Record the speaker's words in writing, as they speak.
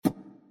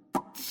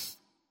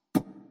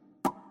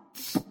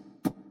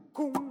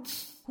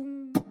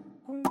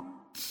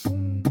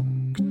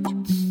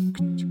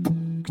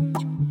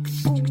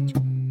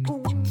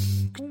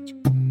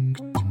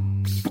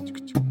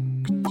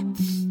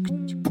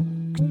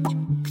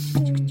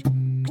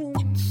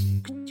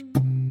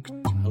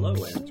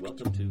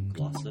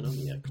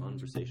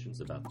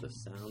about the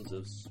sounds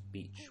of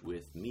speech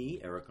with me,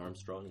 Eric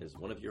Armstrong, as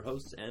one of your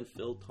hosts, and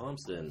Phil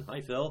Thompson.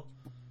 Hi, Phil.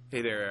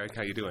 Hey there, Eric.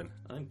 How you doing?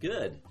 I'm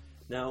good.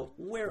 Now,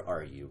 where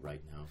are you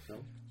right now,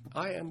 Phil?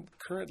 I am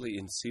currently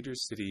in Cedar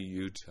City,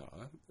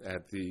 Utah,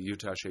 at the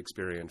Utah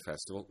Shakespearean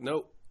Festival.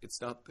 No,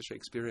 it's not the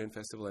Shakespearean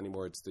Festival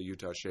anymore. It's the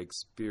Utah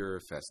Shakespeare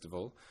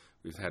Festival.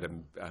 We've had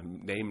a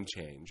name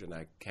change, and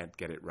I can't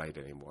get it right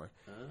anymore.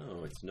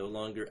 Oh, it's no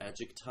longer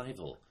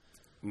adjectival.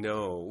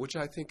 No, which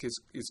I think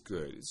is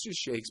good. It's just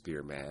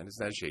Shakespeare, man. It's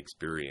not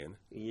Shakespearean.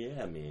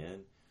 Yeah,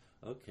 man.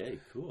 Okay,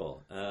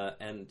 cool.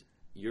 And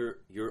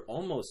you're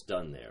almost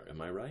done there,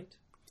 am I right?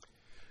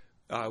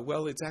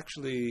 Well, it's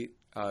actually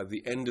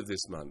the end of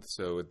this month,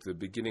 so at the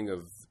beginning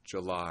of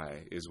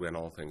July is when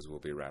all things will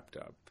be wrapped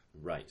up.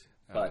 Right,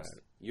 but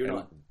you're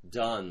not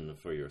done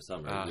for your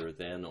summer. You're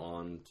then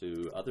on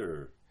to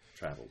other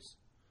travels.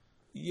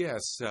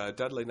 Yes,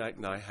 Dudley Knight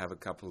and I have a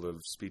couple of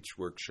speech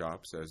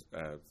workshops,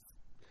 a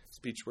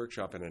speech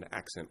workshop and an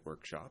accent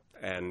workshop,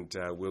 and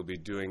we'll be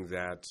doing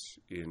that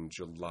in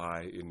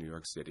July in New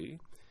York City.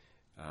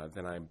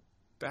 Then I'm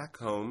back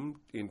home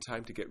in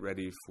time to get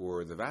ready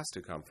for the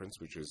VASTA conference,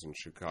 which is in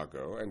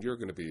Chicago, and you're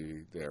going to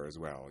be there as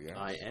well, yeah?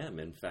 I am.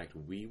 In fact,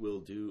 we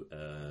will do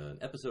an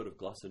episode of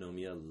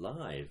Glossonomia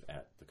live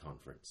at the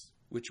conference.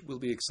 Which will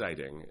be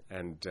exciting,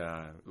 and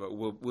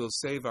we'll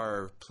save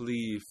our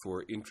plea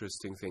for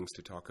interesting things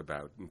to talk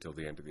about until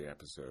the end of the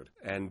episode.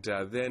 And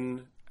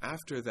then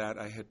after that,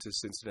 I head to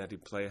Cincinnati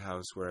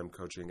Playhouse, where I'm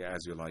coaching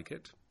As You Like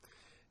It,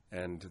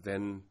 and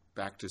then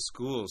back to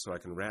school so I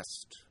can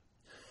rest.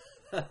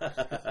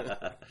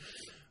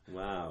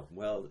 Wow.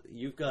 Well,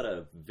 you've got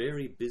a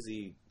very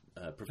busy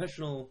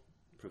professional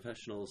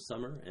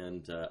summer,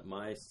 and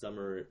my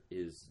summer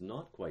is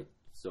not quite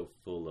so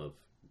full of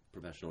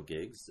professional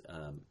gigs.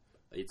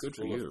 It's good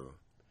for you.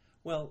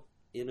 Well,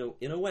 in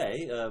a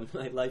way,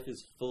 my life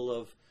is full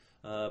of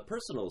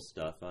personal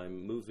stuff.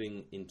 I'm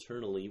moving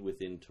internally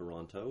within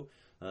Toronto,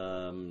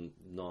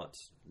 not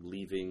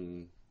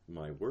leaving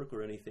my work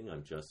or anything.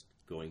 I'm just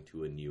going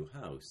to a new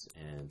house,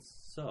 and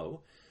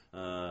so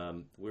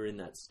we're in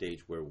that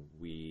stage where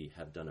we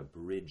have done a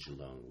bridge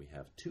loan. We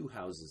have two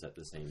houses at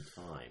the same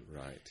time.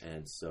 Right.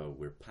 And so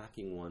we're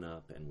packing one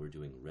up and we're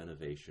doing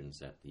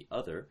renovations at the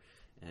other.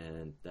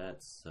 And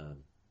that's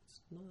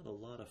it's not a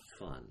lot of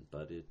fun,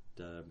 but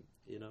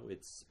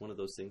it's one of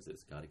those things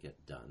that's got to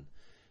get done.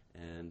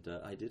 And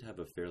I did have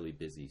a fairly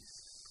busy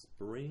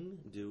spring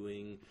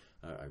doing,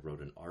 I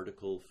wrote an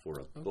article for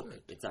a book.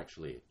 Good. It's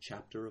actually a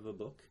chapter of a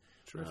book.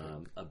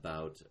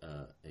 About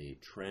a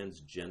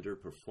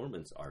transgender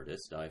performance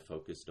artist. I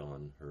focused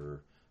on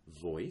her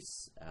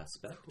voice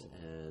aspect, cool.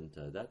 And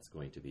that's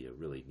going to be a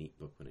really neat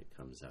book when it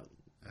comes out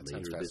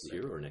later this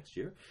year or next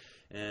year.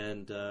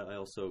 And I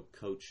also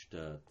coached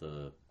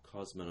the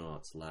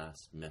cosmonaut's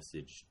last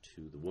message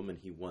to the woman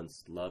he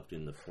once loved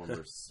in the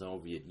former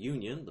Soviet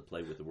Union, the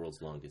play with the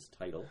world's longest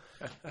title.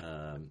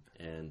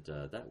 And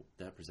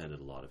that presented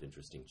a lot of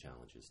interesting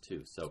challenges,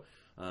 too. So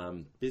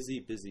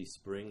busy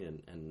spring,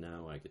 and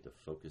now I get to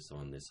focus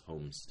on this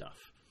home stuff.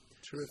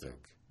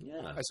 Terrific. So,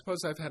 yeah. I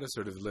suppose I've had a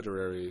sort of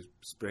literary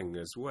spring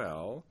as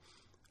well,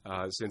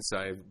 since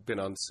I've been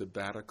on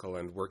sabbatical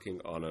and working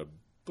on a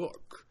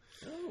book.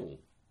 Oh,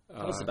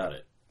 tell us about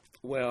it.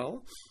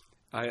 Well,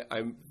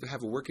 I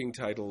have a working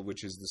title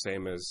which is the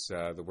same as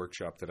the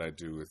workshop that I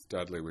do with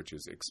Dudley, which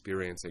is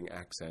Experiencing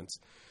Accents.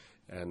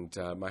 And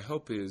my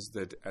hope is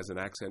that as an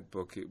accent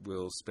book, it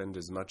will spend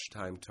as much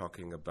time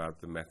talking about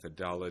the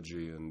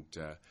methodology and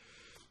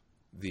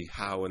the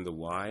how and the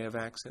why of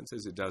accents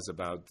as it does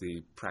about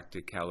the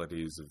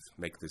practicalities of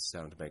make this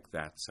sound, make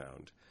that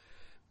sound.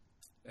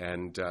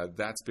 And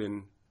that's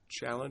been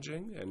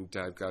challenging, and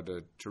I've got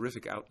a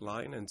terrific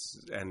outline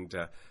and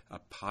a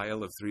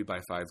pile of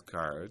 3x5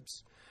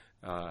 cards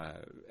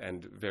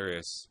and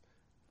various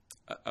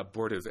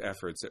abortive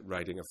efforts at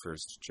writing a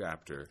first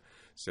chapter.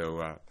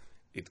 So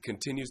it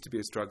continues to be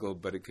a struggle,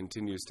 but it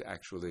continues to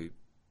actually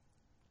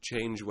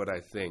change what I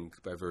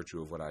think by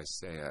virtue of what I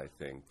say I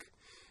think,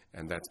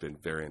 and that's been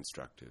very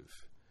instructive.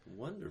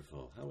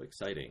 Wonderful. How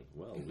exciting.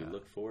 Well, we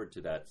look forward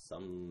to that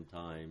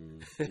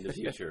sometime in the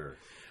future.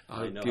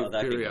 I'll give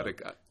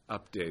periodic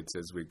updates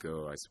as we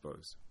go, I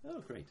suppose.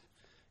 Oh, great.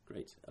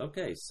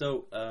 Okay,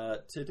 so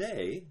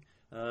today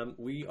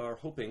we are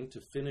hoping to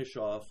finish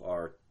off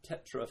our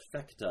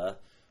tetrafecta,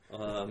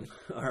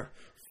 our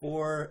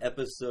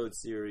 4-episode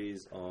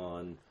series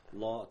on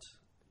lot,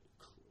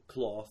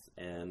 cloth,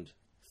 and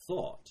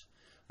thought.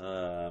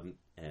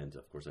 And,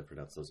 of course, I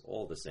pronounce those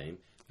all the same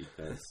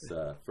because,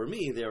 for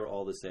me, they're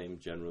all the same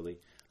generally.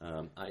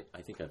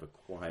 I think I've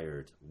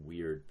acquired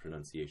weird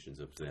pronunciations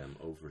of them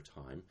over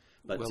time.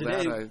 But well,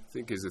 today, that, I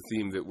think, is a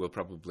theme that we'll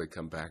probably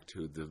come back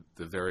to,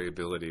 the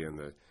variability and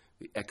the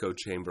echo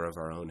chamber of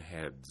our own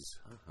heads.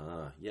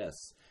 Yes.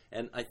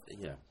 And,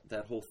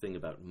 that whole thing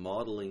about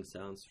modeling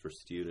sounds for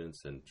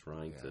students and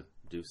trying to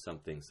do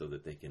something so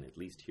that they can at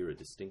least hear a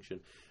distinction.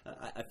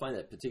 I find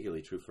that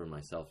particularly true for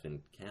myself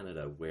in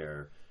Canada,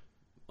 where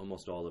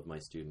almost all of my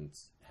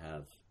students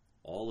have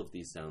all of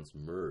these sounds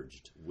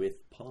merged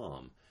with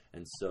palm,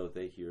 and so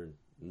they hear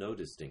no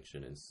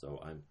distinction, and so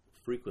I'm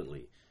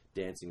frequently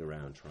dancing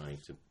around trying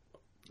to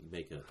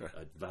make a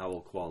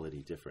vowel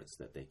quality difference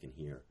that they can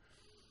hear.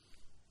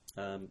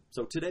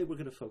 So today we're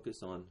going to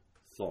focus on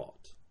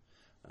thought.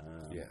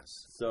 Yes.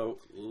 So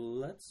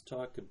let's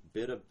talk a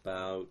bit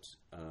about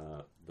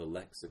the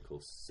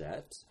lexical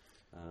set.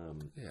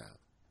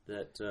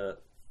 That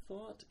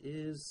thought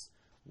is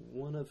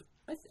one of,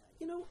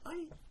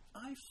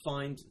 I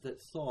find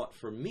that thought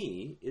for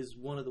me is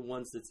one of the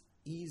ones that's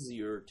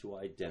easier to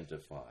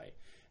identify.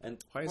 And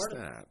why is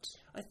that?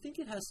 I think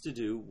it has to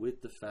do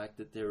with the fact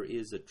that there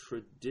is a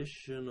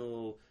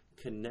traditional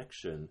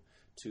connection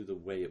to the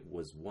way it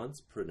was once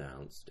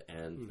pronounced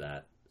and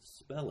that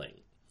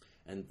spelling.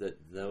 And that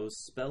those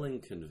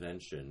spelling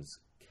conventions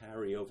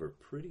carry over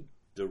pretty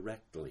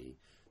directly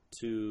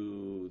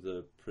to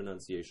the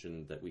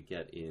pronunciation that we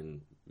get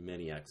in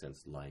many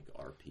accents like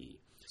RP.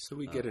 So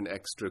we get an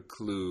extra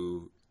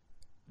clue,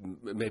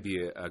 maybe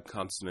a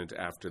consonant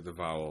after the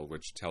vowel,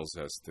 which tells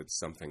us that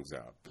something's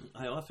up.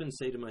 I often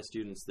say to my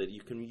students that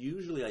you can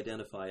usually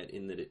identify it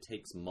in that it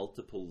takes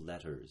multiple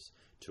letters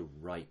to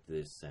write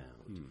this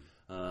sound.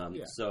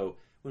 So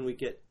when we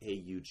get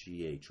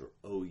AUGH or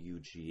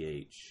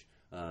OUGH,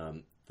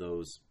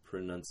 those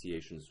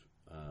pronunciations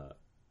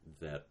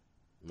that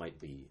might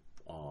be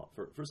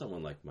for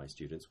someone like my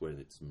students, where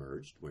it's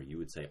merged, where you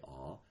would say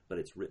ah, but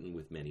it's written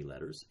with many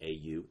letters,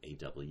 AU,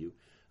 AW,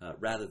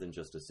 rather than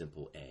just a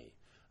simple A.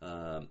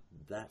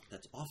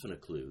 That's often a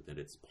clue that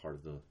it's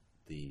part of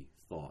the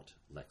thought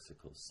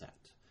lexical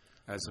set.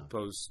 As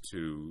opposed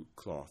to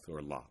cloth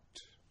or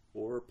lot.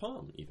 Or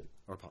palm, even.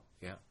 Or palm,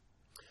 yeah.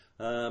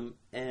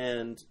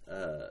 And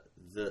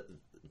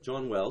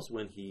John Wells,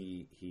 when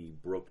he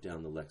broke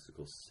down the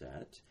lexical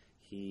set,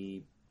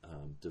 he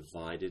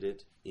divided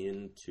it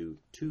into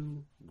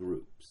two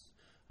groups,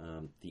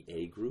 the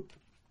A group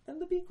and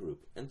the B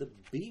group. And the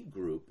B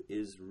group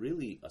is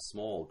really a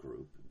small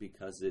group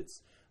because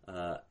it's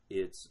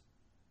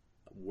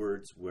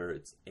words where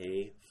it's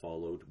A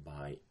followed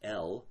by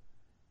L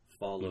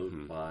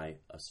followed by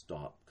a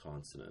stop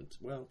consonant.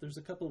 Well, there's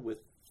a couple with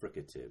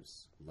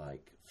fricatives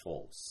like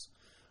false,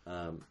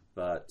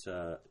 but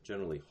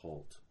generally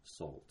halt,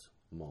 salt,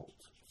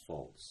 malt,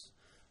 false.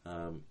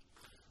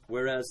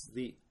 Whereas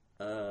the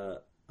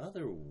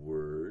other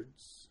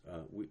words,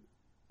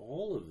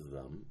 all of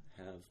them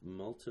have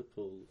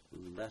multiple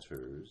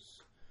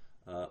letters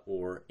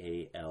or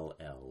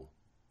ALL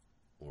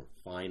or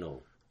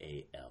final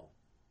AL.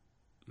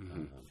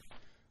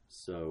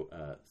 So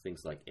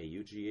things like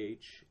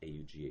AUGH,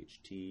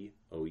 AUGHT,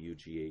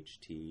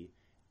 OUGHT,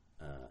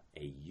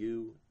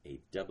 AU,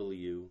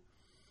 AW,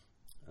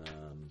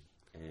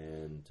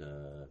 and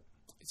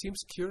it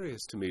seems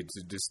curious to me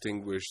to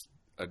distinguish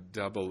a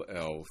double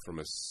L from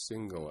a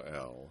single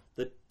L.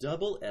 The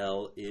double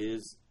L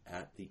is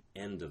at the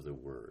end of the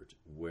word,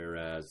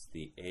 whereas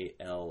the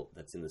AL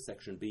that's in the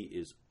section B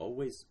is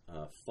always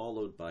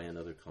followed by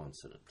another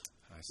consonant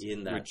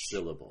in that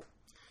syllable.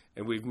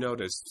 And we've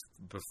noticed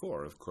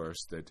before, of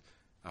course, that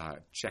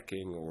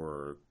checking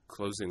or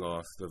closing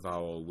off the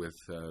vowel with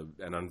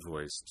an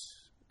unvoiced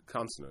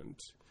consonant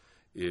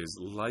is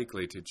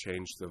likely to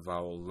change the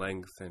vowel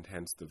length and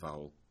hence the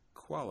vowel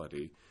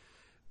quality.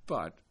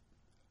 But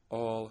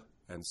all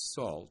and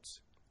salt,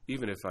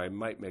 even if I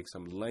might make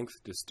some length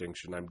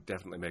distinction, I'm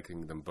definitely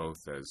making them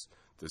both as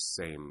the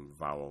same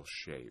vowel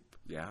shape.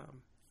 Yeah?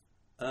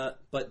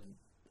 But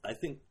I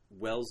think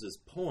Wells's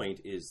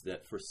point is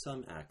that for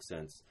some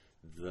accents,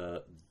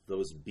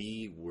 those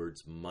B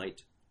words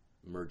might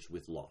merge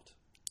with lot.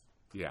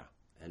 Yeah.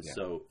 And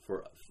so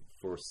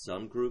for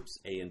some groups,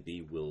 A and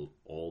B will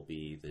all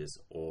be this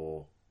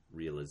O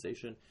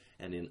realization,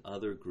 and in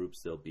other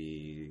groups there'll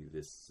be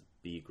this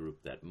B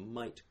group that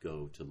might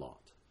go to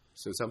lot.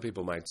 So some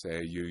people might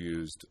say you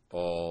used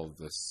all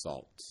the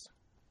salt.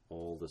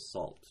 All the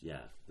salt,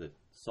 yeah. The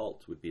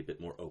salt would be a bit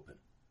more open.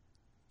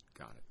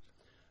 Got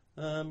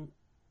it.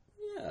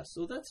 Yeah,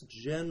 so that's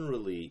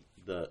generally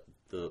the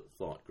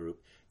thought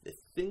group. The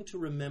thing to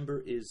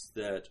remember is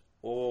that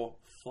O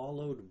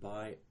followed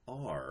by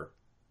R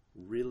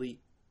really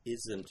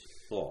isn't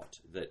thought.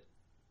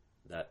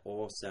 That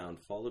O sound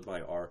followed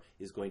by R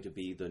is going to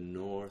be the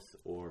north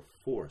or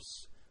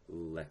force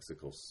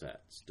lexical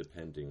sets,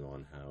 depending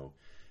on how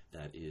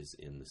that is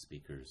in the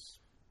speaker's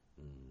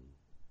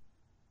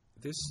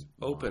This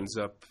opens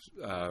up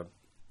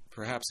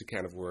perhaps a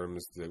can of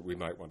worms that we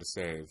might want to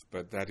save,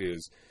 but that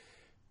is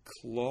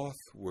cloth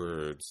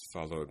words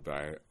followed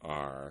by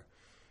R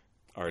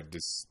are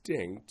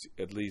distinct,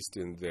 at least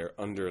in their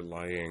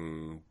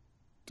underlying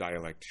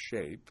dialect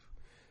shape,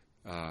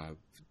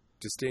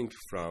 distinct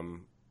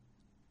from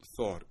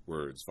thought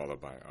words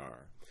followed by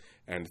R.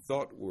 And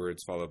thought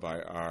words followed by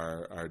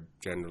R are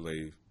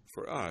generally,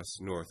 for us,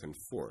 north and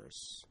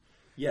force.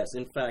 Yes,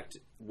 in fact,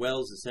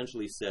 Wells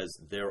essentially says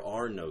there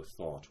are no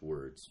thought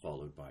words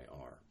followed by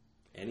R.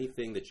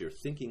 Anything that you're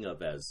thinking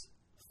of as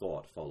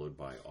thought followed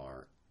by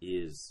R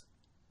is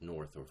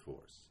north or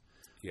force.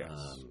 Yes.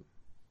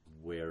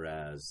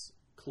 Whereas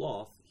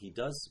cloth, he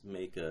does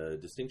make a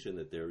distinction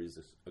that there is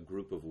a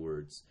group of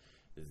words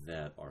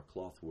that are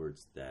cloth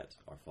words that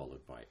are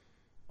followed by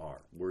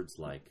R. Words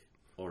like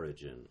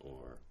origin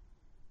or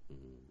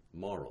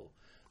moral.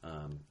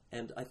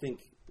 And I think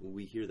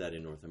we hear that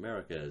in North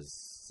America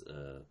as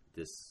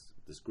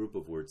this group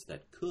of words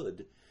that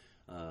could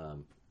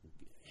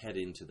head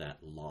into that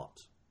lot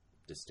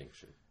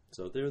distinction.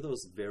 So there are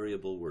those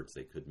variable words.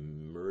 They could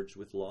merge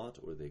with lot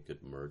or they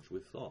could merge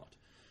with thought.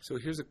 So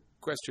here's a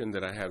question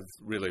that I have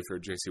really for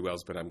J.C.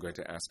 Wells, but I'm going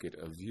to ask it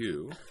of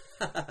you.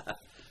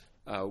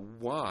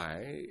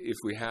 Why, if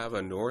we have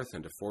a north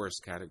and a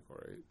forest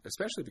category,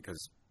 especially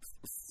because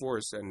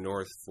forest and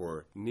north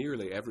for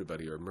nearly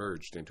everybody are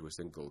merged into a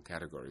single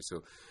category,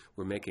 so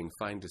we're making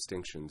fine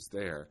distinctions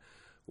there,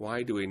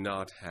 why do we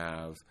not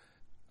have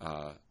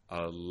a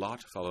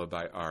lot followed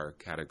by our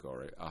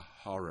category, a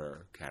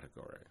horror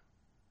category?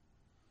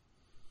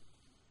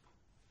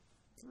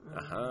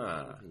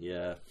 Aha.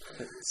 Yeah.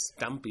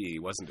 Stumpy,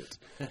 wasn't it?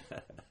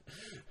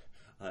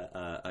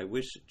 I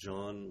wish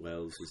John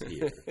Wells was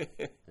here,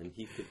 and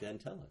he could then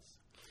tell us.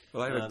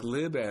 Well, I have a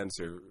glib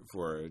answer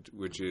for it,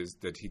 which is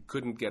that he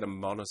couldn't get a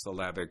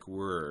monosyllabic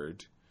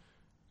word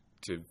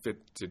to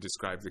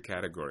describe the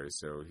category,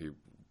 so he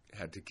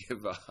had to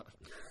give up.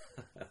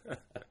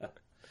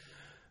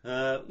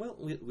 Well,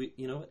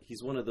 you know,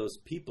 he's one of those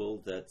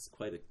people that's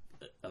quite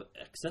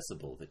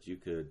accessible, that you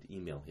could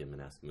email him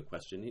and ask him a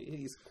question.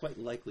 He's quite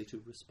likely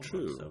to respond.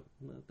 True. So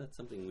that's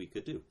something we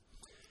could do.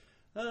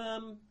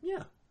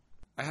 Yeah.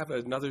 I have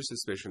another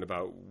suspicion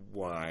about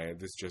why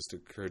this just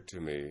occurred to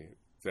me,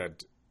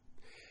 that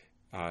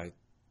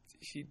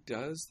he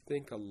does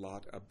think a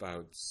lot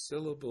about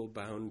syllable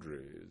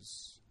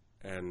boundaries,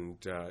 and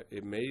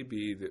it may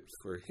be that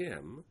for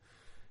him,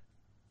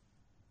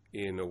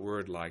 in a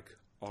word like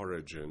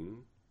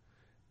origin,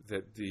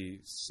 that the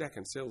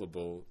second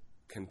syllable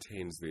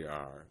contains the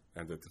R,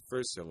 and that the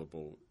first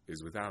syllable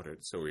is without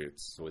it, so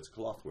it's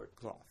cloth word.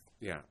 Cloth,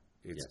 yeah.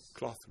 It's Yes.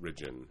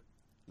 clothrigin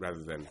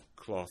rather than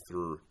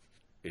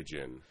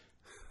clothrigin,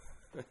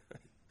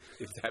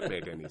 if that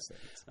made any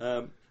sense.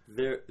 I'm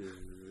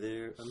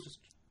just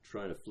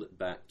trying to flip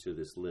back to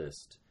this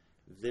list.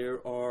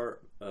 There are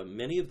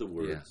many of the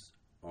words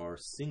are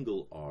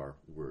single R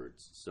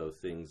words, so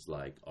things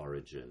like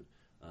origin,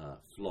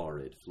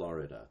 florid,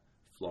 Florida,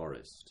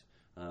 florist.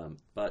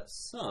 But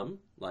some,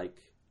 like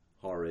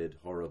horrid,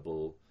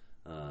 horrible,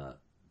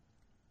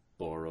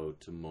 borrow,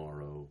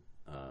 tomorrow,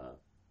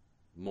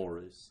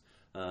 Morris,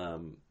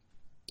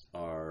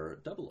 are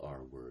double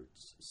R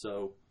words.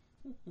 So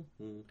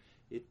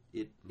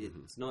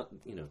it's not,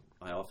 you know,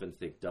 I often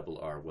think double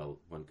R, well,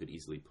 one could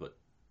easily put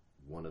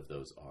one of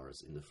those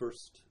R's in the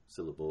first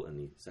syllable and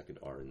the second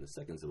R in the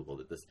second syllable,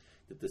 that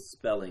the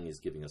spelling is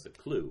giving us a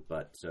clue,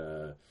 but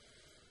it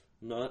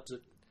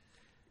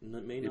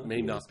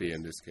may not be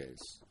in this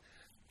case.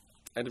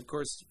 And of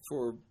course,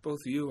 for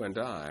both you and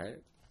I,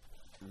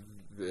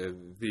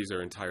 these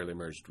are entirely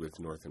merged with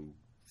North and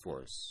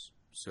Force.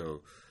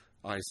 So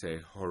I say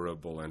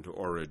horrible and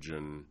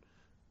origin,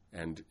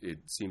 and it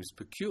seems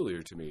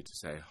peculiar to me to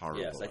say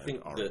horrible. Yes, I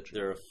think that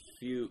there are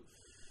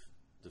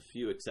the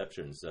few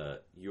exceptions.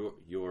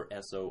 Your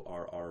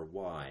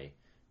SORRY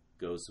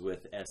goes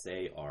with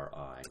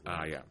SARI.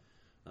 Ah, yeah.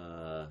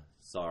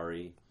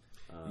 Sorry.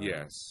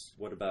 Yes.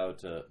 What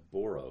about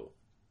borrow?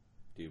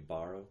 Do you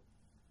borrow?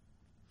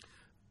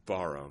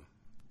 Borrow,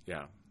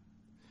 yeah.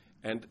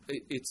 And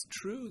it's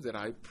true that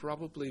I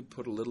probably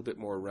put a little bit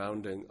more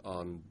rounding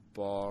on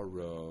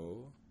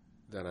borrow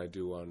than I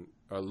do on,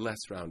 or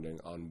less rounding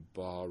on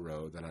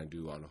borrow than I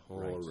do on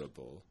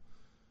horrible.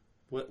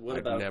 Right. What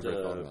I've about never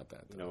thought about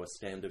that. You know, a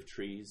stand of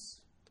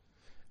trees?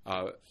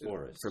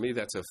 Forest. For me,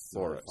 that's a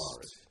forest.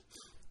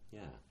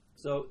 Yeah.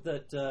 So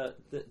that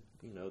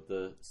you know,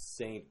 the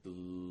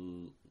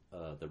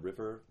the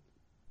river,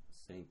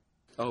 Saint.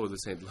 Oh, the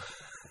Saint.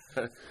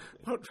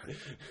 What?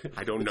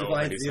 I don't know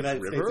any the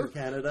United river. States or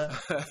Canada.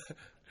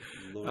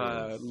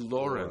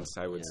 Lawrence,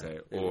 I would say.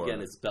 Or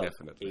again, it's spelled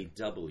definitely.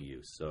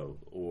 A-W, so,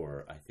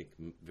 or I think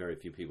very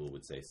few people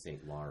would say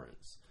St.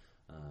 Lawrence.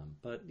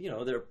 But, you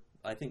know,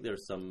 I think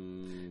there's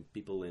some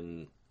people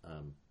in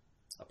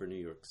upper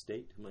New York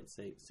State who might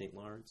say St.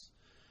 Lawrence.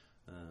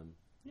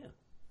 Yeah.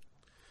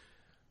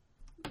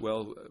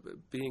 Well,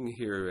 being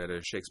here at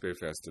a Shakespeare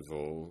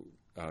festival,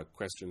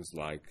 questions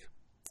like,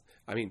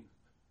 I mean,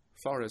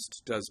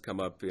 forest does come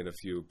up in a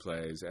few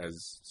plays,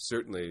 as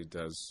certainly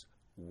does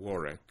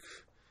Warwick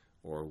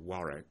or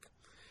Warwick.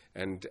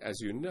 And as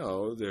you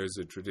know, there's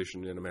a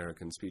tradition in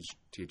American speech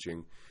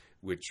teaching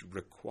which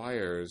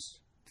requires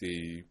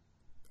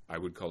I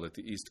would call it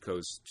the East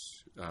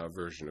Coast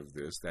version of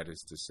this, that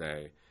is to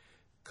say,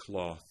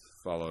 cloth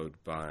followed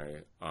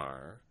by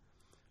R,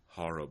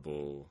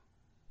 horrible,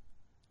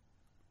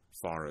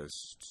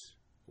 forest,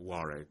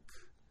 Warwick.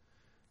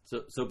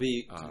 So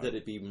that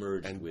it be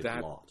merged with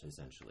lot,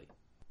 essentially.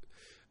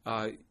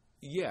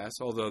 Yes,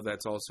 although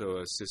that's also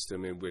a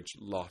system in which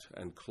lot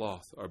and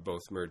cloth are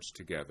both merged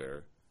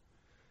together.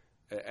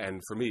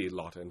 And for me,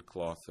 lot and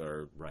cloth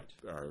are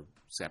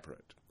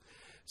separate.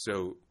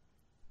 So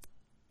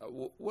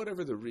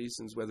whatever the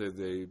reasons, whether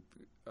they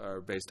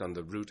are based on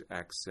the root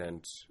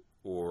accent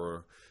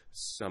or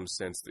some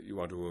sense that you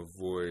want to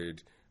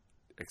avoid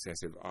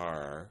excessive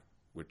R,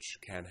 which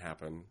can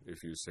happen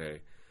if you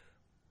say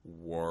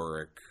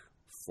Warwick,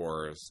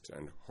 Forest,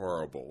 and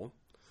horrible.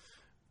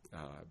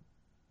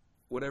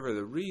 Whatever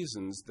the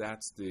reasons,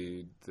 that's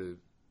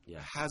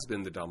has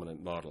been the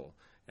dominant model,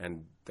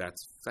 and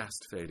that's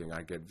fast fading.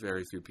 I get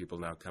very few people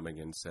now coming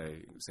in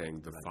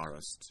saying the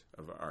Forest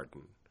of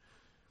Arden,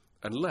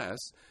 unless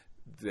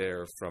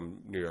they're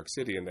from New York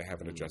City and they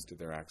haven't adjusted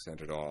their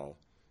accent at all.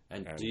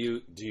 And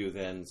do you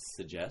then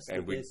suggest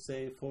that they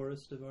say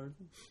Forest of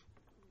Arden?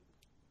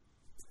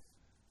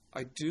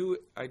 I do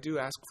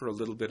ask for a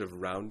little bit of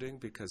rounding,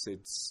 because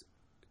it's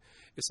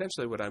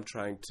essentially what I'm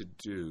trying to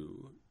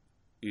do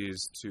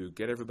is to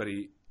get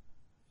everybody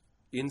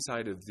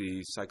inside of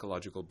the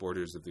psychological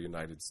borders of the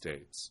United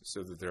States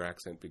so that their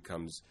accent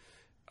becomes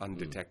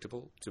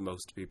undetectable to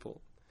most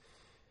people,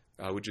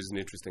 which is an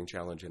interesting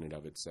challenge in and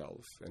of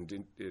itself, and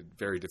a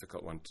very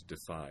difficult one to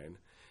define.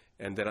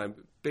 And then I'm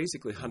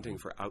basically hunting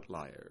for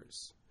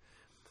outliers.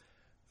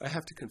 I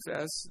have to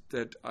confess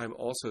that I'm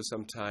also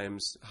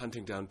sometimes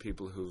hunting down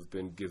people who've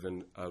been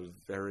given a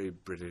very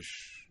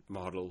British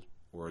model,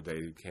 or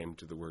they came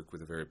to the work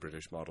with a very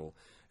British model,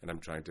 and I'm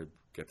trying to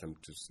get them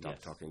to stop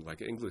talking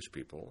like English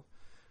people.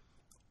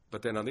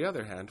 But then on the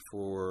other hand,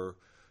 for,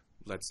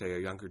 let's say, a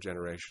younger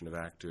generation of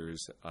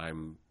actors,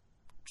 I'm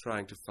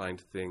trying to find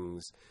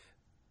things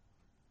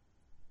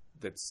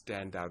that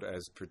stand out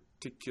as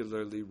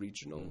particularly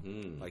regional,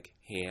 like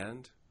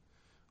hand.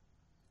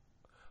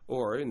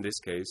 Or, in this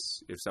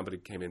case, if somebody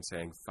came in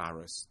saying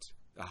forest,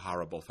 a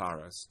horrible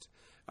forest,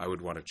 I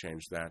would want to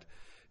change that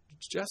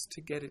just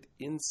to get it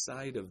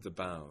inside of the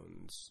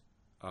bounds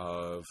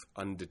of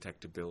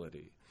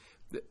undetectability.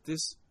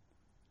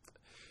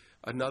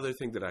 Another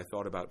thing that I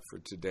thought about for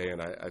today,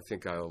 and I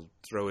think I'll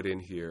throw it in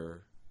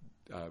here,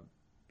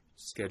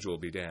 schedule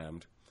be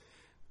damned.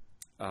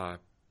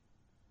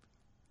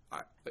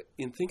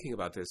 In thinking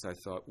about this, I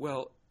thought,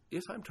 well,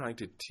 if I'm trying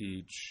to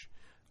teach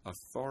a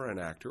foreign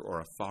actor, or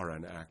a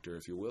foreign actor,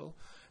 if you will,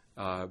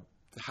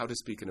 how to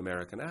speak an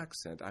American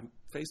accent, I'm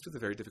faced with a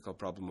very difficult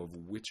problem of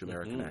which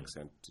American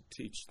accent to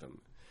teach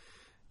them.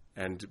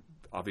 And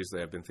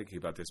obviously I've been thinking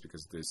about this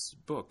because this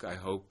book, I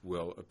hope,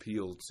 will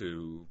appeal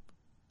to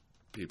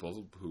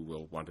people who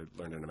will want to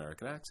learn an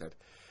American accent.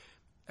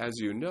 As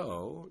you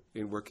know,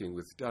 in working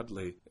with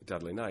Dudley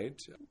Knight,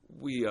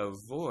 we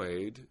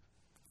avoid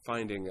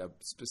finding a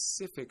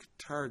specific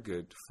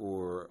target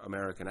for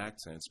American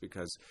accents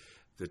because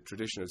the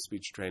tradition of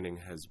speech training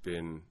has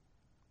been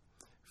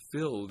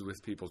filled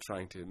with people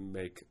trying to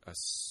make a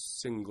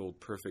single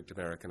perfect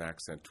American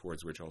accent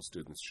towards which all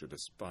students should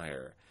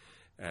aspire.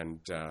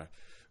 And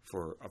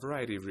for a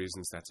variety of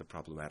reasons, that's a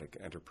problematic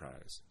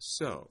enterprise.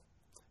 So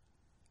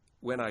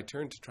when I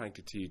turn to trying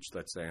to teach,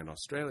 let's say, an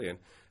Australian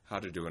how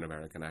to do an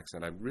American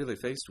accent, I'm really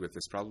faced with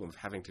this problem of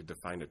having to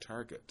define a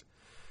target.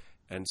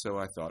 And so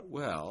I thought,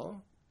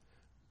 well,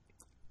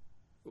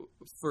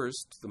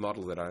 first, the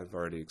model that I've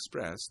already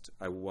expressed,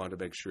 I want to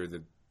make sure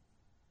that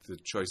the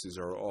choices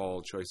are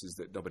all choices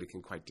that nobody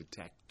can quite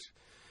detect.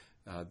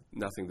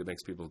 Nothing that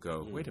makes people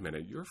go, wait a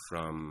minute, you're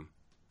from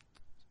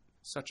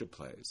such a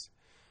place.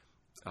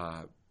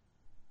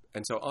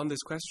 And so on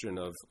this question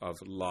of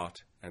lot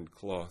and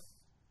cloth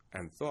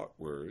and thought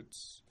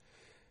words,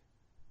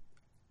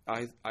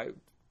 I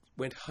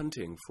went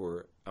hunting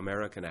for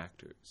American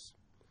actors.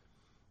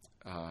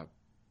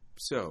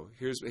 So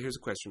here's a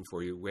question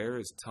for you. Where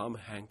is Tom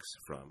Hanks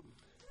from?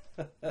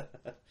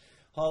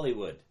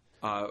 Hollywood.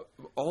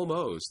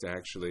 Almost,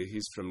 actually.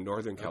 He's from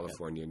Northern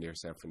California, near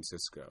San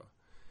Francisco.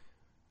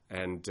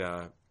 And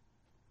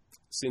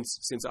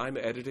since I'm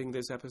editing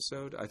this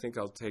episode, I think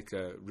I'll take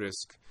a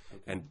risk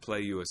and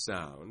play you a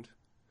sound,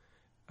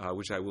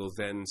 which I will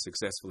then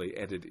successfully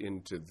edit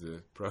into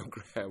the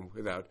program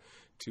without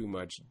too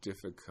much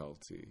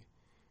difficulty.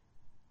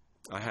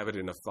 I have it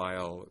in a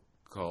file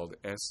called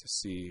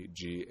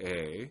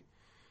SCGA,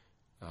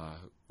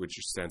 which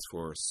stands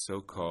for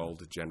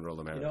So-Called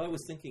General American. I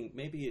was thinking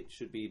maybe it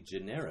should be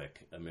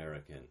generic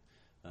American,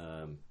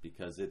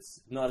 because it's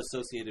not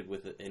associated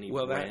with any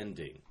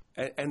branding.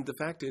 And the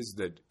fact is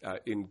that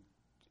in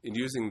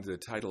using the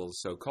title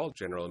So-Called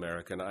General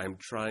American, I'm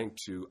trying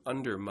to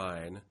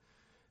undermine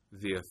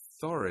the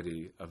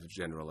authority of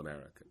General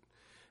American,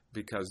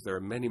 because there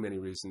are many, many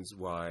reasons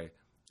why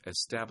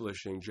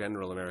establishing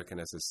General American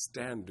as a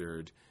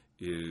standard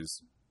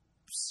is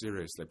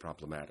seriously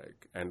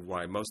problematic, and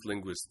why most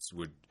linguists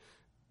would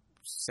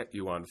set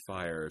you on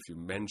fire if you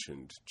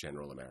mentioned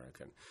General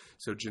American.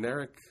 So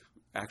generic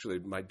actually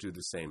might do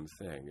the same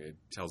thing. It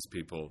tells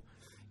people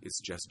it's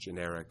just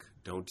generic,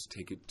 don't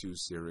take it too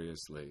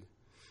seriously.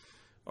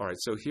 All right,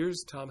 so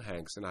here's Tom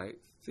Hanks, and I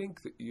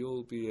think that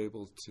you'll be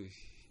able to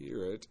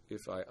hear it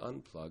if I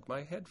unplug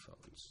my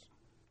headphones.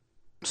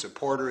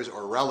 Supporters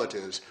or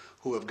relatives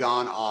who have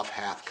gone off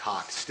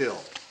half-cocked.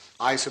 Still,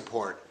 I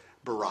support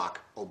Barack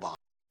Obama.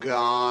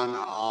 Gone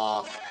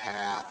off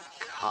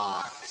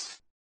half-cocked.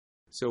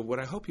 So what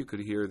I hope you could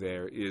hear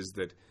there is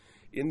that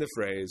in the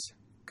phrase,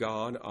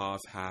 gone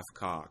off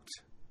half-cocked,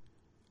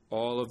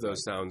 all of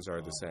those sounds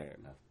are the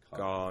same.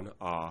 Gone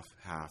off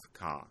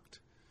half-cocked.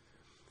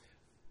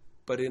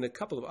 But in a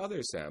couple of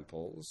other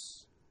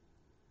samples,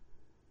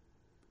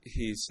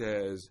 he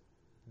says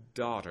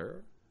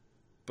daughter,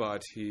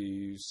 but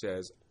he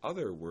says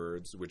other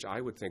words, which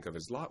I would think of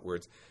as lot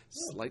words,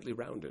 slightly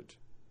rounded.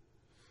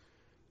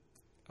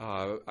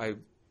 I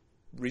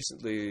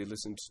recently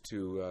listened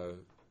to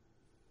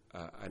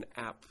an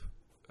app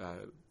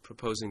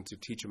proposing to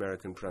teach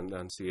American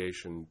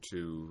pronunciation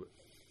to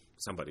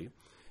somebody,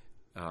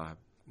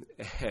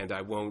 and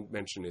I won't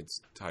mention its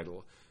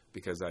title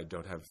because I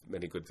don't have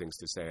many good things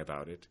to say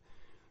about it.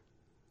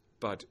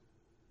 But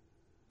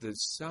the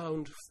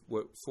sound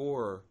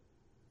for,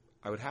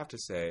 I would have to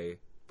say,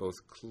 both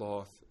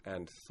cloth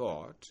and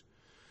thought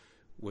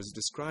was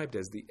described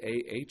as the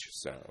AH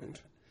sound,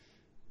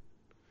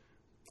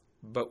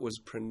 but was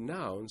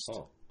pronounced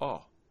aw.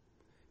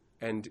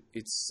 And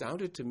it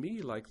sounded to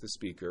me like the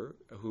speaker,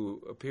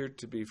 who appeared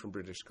to be from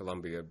British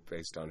Columbia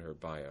based on her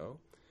bio,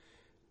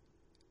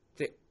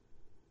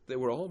 they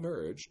were all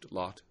merged,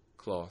 lot,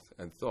 cloth,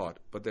 and thought,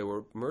 but they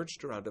were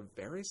merged around a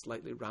very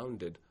slightly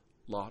rounded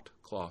lot,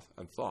 cloth,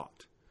 and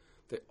thought.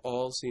 They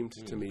all seemed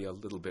to me a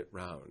little bit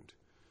round,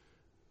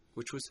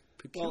 which was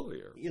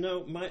peculiar.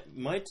 Well,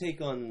 my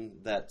take on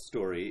that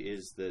story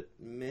is that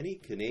many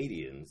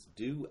Canadians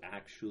do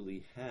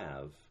actually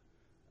have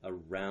a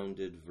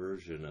rounded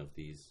version of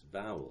these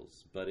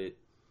vowels, but it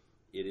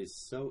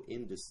is so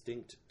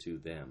indistinct to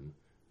them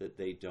that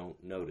they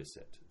don't notice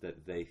it,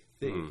 that they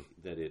think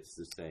that it's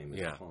the same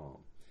as calm.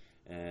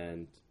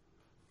 And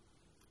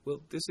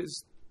well, this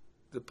is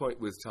the point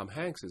with Tom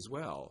Hanks as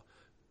well.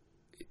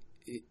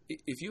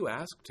 If you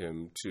asked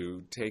him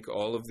to take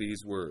all of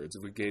these words,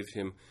 if we gave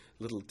him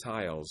little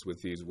tiles with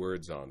these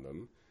words on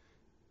them,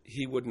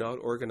 he would not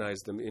organize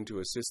them into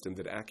a system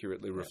that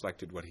accurately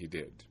reflected what he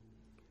did.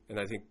 And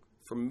I think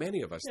for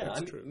many of us,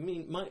 that's true. I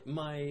mean,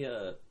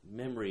 my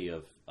memory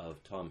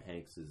of Tom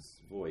Hanks's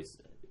voice,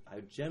 I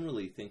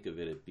generally think of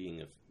it as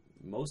being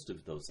most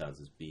of those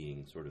sounds as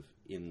being sort of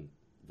in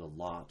the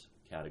lot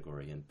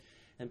category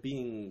and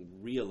being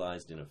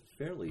realized in a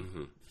fairly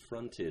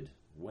fronted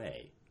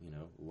way,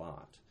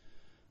 lot.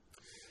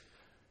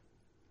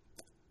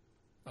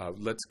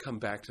 Let's come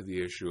back to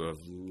the issue of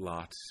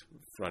lot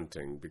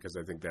fronting, because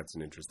I think that's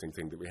an interesting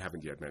thing that we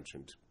haven't yet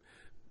mentioned.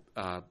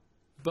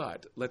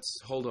 But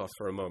let's hold off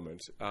for a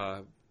moment.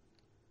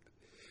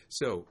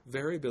 So,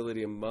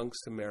 variability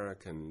amongst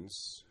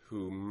Americans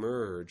who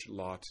merge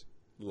lot,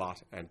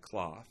 and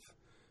cloth,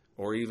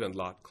 or even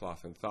lot,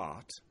 cloth, and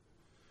thought,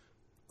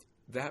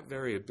 that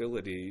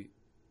variability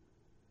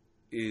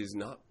is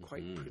not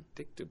quite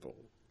predictable.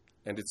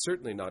 And it's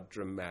certainly not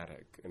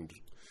dramatic and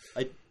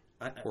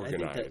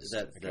organized.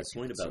 I think that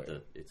point about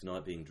it's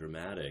not being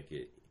dramatic,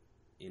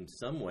 in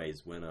some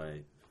ways, when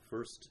I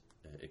first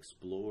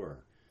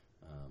explore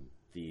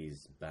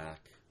these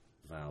back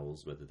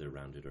vowels, whether they're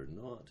rounded or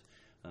not,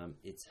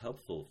 it's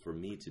helpful for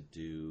me to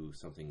do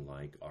something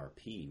like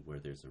RP, where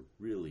there's a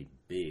really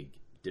big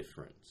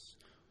difference,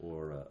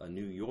 or a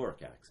New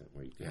York accent,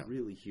 where you can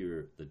really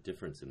hear the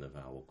difference in the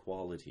vowel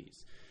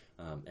qualities.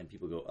 And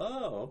people go,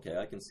 oh, okay,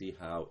 I can see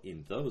how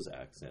in those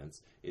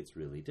accents it's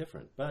really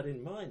different. But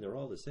in mine, they're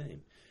all the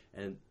same.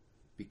 And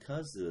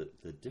because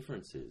the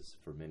differences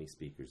for many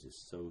speakers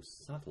is so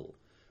subtle,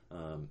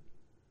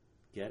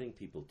 getting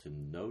people to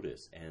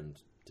notice and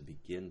to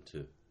begin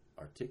to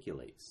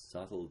articulate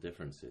subtle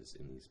differences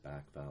in these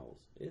back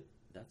vowels,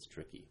 that's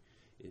tricky.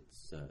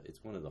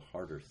 It's one of the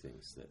harder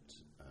things that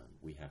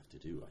we have to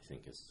do, I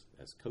think,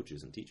 as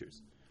coaches and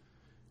teachers.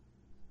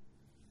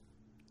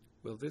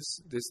 Well,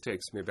 this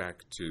takes me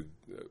back to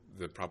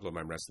the problem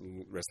I'm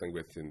wrestling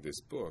with in this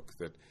book,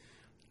 that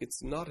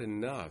it's not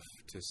enough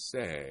to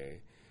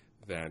say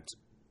that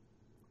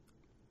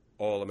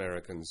all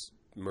Americans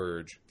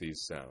merge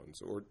these sounds,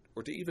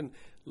 or to even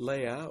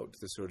lay out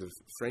the sort of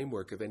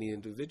framework of any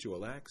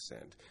individual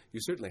accent. You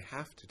certainly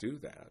have to do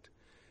that,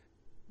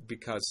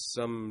 because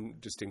some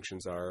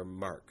distinctions are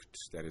marked,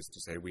 that is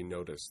to say, we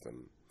notice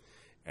them,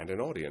 and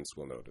an audience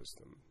will notice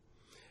them.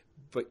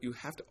 But you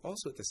have to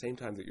also, at the same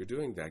time that you're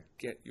doing that,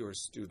 get your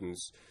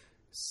students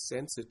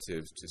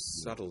sensitive to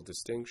subtle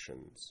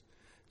distinctions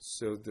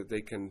so that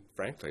they can,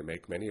 frankly,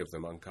 make many of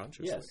them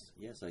unconsciously.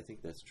 Yes, I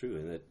think that's true.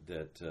 And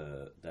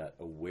that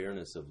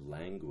awareness of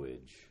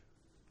language,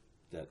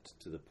 that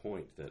to the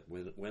point that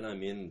when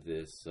I'm in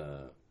this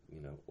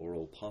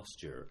oral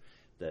posture,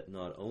 that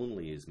not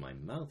only is my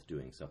mouth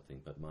doing something,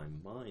 but my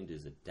mind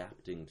is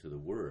adapting to the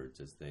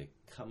words as they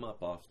come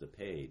up off the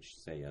page,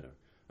 say at a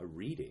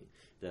reading,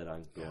 that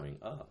I'm going,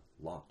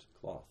 lot,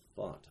 cloth,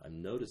 thought.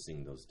 I'm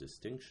noticing those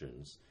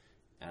distinctions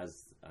as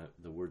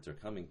the words are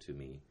coming to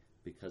me,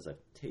 because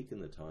I've taken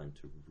the time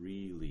to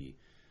really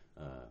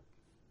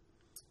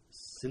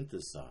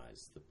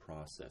synthesize the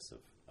process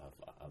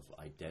of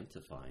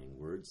identifying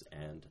words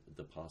and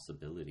the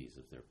possibilities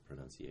of their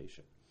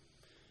pronunciation.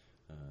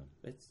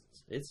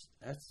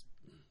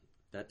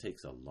 that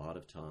takes a lot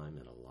of time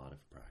and a lot of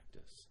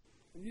practice.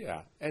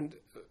 Yeah, and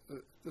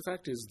the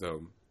fact is,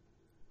 though,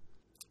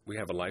 we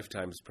have a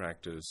lifetime's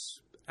practice.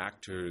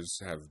 Actors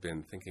have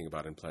been thinking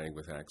about and playing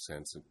with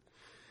accents.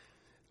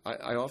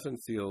 I often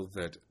feel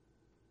that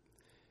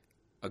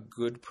a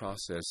good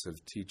process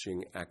of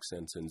teaching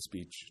accents and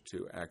speech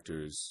to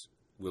actors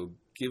will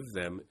give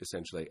them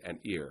essentially an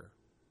ear.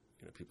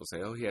 People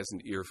say, oh, he has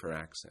an ear for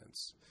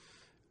accents.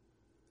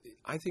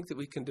 I think that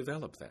we can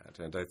develop that,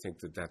 and I think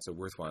that that's a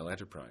worthwhile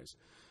enterprise.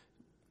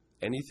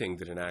 Anything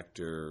that an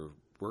actor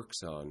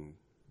works on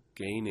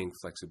gaining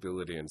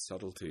flexibility and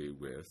subtlety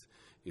with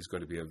is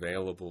going to be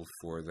available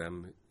for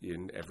them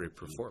in every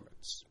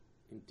performance.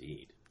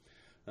 Indeed.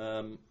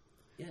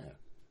 Yeah.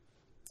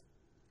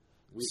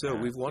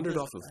 We've wandered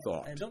off of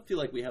thought. I don't feel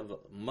like we have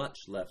much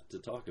left to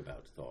talk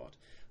about thought.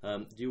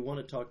 Do you want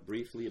to talk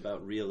briefly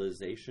about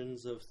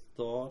realizations of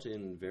thought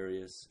in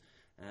various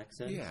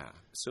accents? Yeah.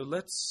 So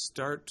let's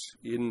start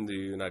in the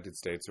United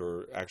States,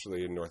 or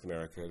actually in North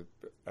America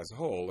as a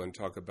whole, and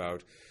talk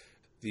about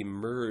the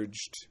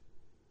merged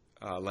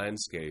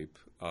landscape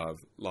of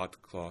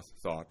lot, cloth,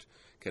 thought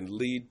can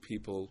lead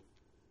people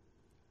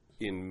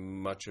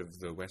in much of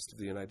the west of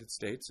the United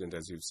States, and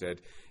as you've said,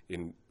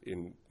 in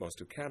most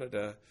of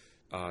Canada,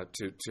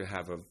 to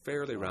have a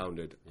fairly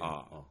rounded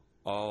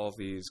all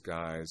these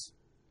guys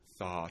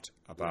thought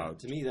about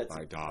to me, that's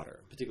my daughter.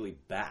 Particularly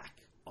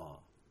back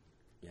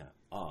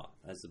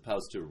as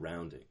opposed to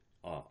rounding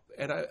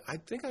And I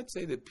think I'd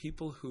say that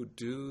people who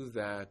do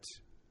that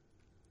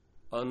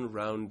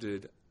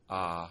unrounded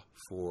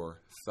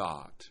for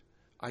thought,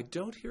 I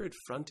don't hear it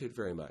fronted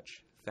very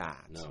much.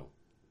 That. No.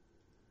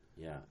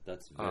 Yeah,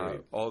 that's very...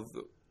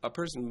 a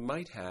person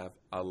might have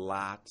a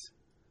lot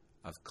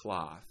of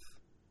cloth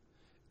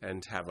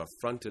and have a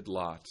fronted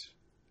lot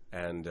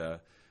and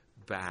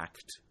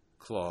backed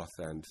cloth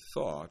and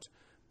thought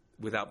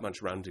without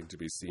much rounding to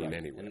be seen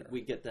anywhere. And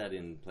we get that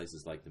in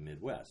places like the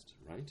Midwest,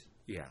 right?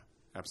 Yeah,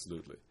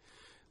 absolutely.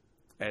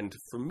 And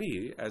for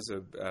me, as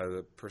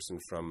a person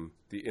from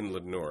the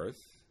inland north,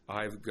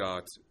 I've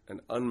got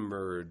an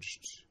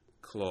unmerged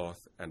cloth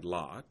and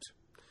lot,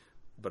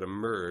 but a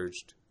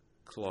merged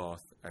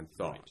cloth and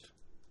thought. Right.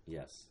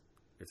 Yes.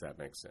 If that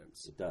makes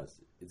sense. It does.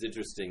 It's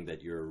interesting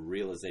that your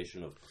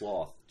realization of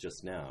cloth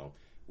just now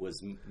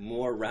was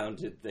more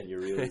rounded than your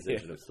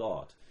realization of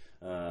thought.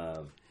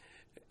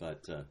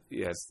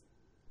 Yes,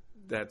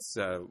 that's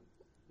the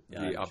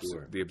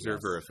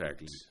observer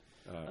effect.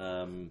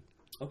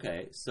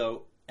 Okay,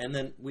 so, and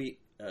then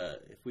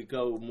if we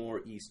go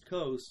more East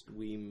Coast,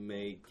 we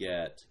may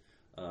get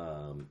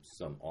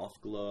some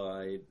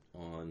off-glide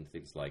on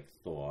things like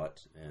thought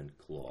and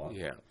cloth.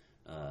 Yeah.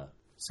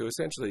 So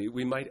essentially,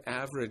 we might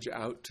average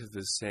out to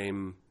the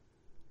same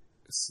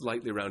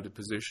slightly rounded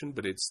position,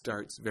 but it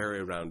starts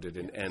very rounded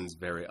and ends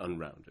very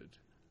unrounded.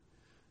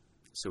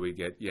 So we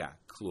get,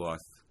 cloth,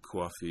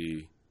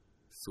 coffee,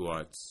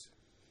 thoughts.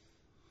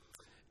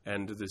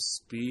 And the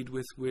speed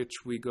with which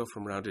we go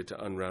from rounded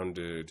to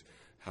unrounded,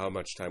 how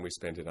much time we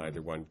spend in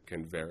either one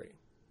can vary.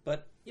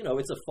 But,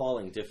 it's a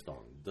falling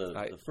diphthong.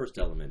 The first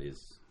element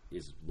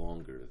is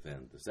longer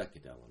than the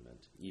second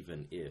element,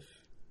 even if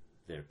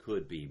there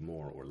could be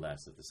more or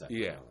less of the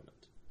second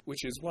element.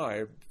 Which is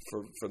why,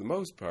 for the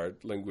most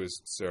part,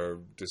 linguists are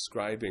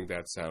describing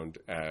that sound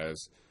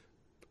as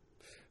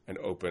an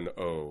open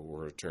O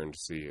or a turned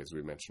C, as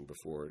we mentioned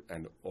before,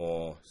 an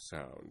aw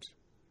sound.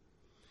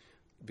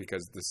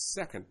 Because the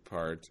second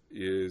part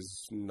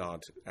is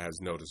not as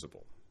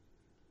noticeable.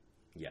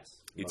 Yes.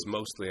 It's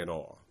mostly an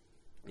aw.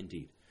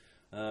 Indeed.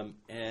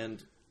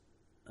 And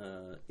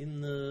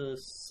in the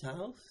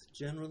South,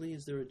 generally,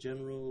 is there a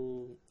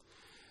general...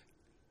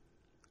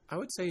 I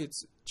would say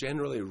it's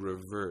generally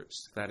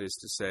reversed. That is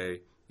to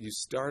say, you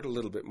start a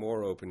little bit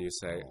more open, you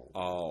say,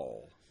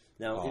 all.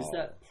 Now, is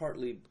that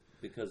partly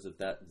because of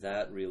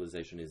that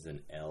realization is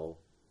an L,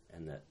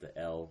 and that the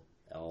L,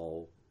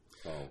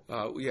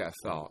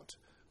 thought.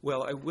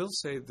 Well, I will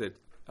say that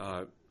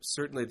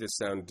certainly this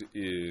sound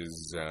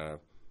is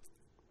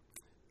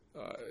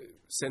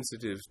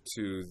sensitive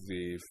to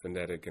the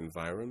phonetic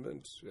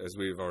environment. As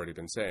we've already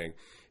been saying,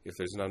 if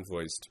there's an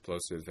unvoiced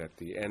plosive at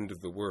the end of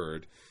the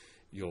word,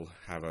 you'll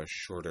have a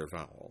shorter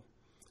vowel.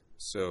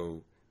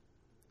 So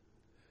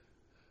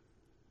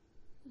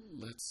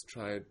let's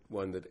try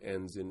one that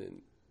ends in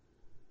an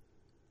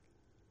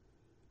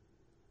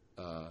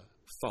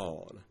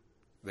fawn.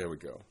 There we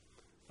go.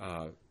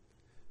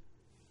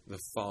 The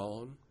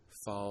fawn.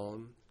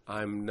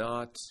 I'm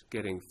not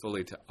getting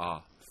fully to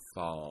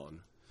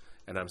fawn.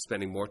 And I'm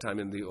spending more time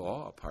in the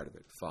part of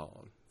it.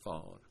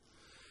 Fawn.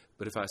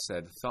 But if I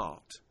said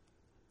thought,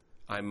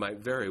 I might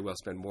very well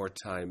spend more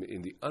time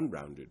in the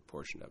unrounded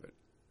portion of it.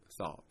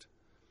 Thought.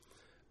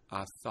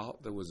 I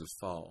thought there was a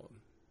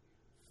fawn.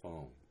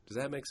 Does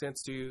that make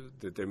sense to you?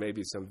 That there may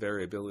be some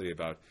variability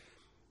about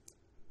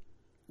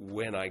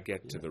when I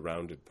get to the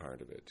rounded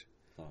part of it.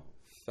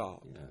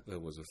 Thought there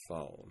was a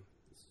fawn.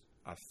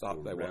 I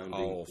thought they were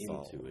all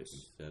fawns. Into it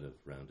instead of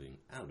rounding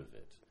out of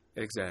it.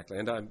 Exactly.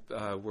 And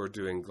we're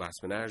doing Glass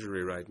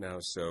Menagerie right now,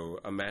 so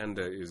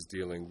Amanda is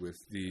dealing with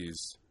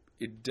these.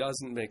 It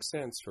doesn't make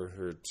sense for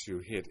her to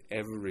hit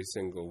every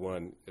single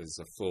one as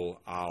a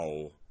full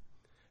ow,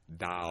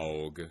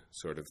 dog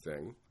sort of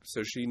thing.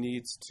 So she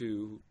needs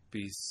to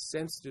be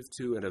sensitive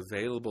to and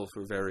available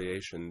for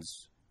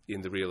variations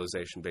in the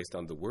realization based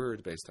on the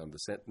word, based on the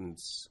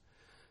sentence.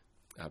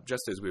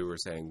 Just as we were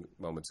saying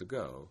moments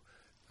ago,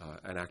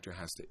 an actor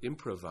has to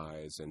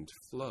improvise and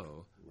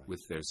flow with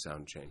their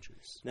sound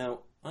changes. Now,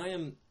 I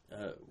am.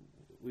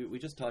 We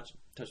just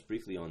touched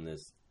briefly on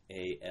this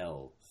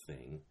AL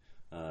thing.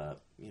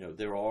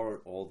 There are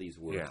all these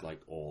words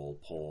like all,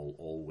 Paul,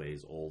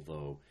 always,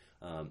 although,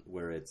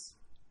 where it's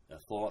a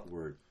thought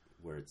word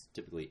where it's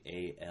typically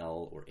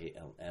AL or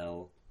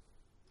ALL.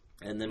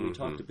 And then we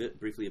talked a bit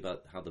briefly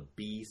about how the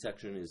B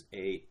section is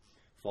A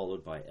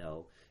followed by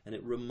L. And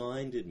it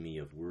reminded me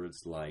of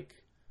words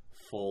like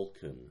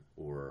falcon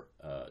or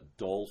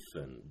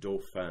dauphin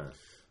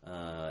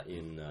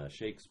in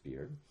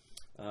Shakespeare.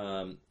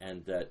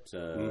 And that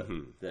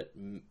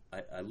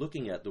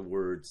looking at the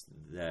words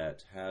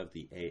that have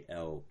the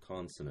AL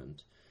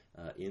consonant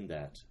in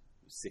that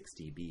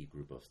 60B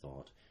group of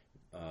thought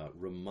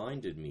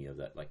reminded me of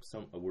that, like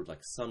a word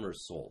like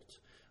somersault.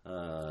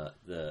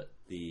 The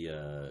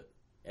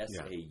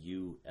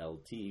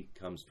SAULT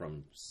comes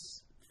from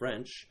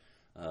French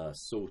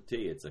sauter.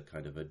 It's a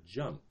kind of a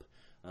jump,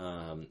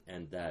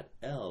 and that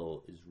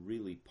L is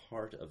really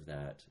part of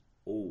that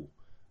O.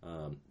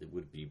 It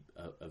would be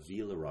a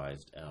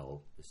velarized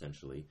L,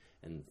 essentially,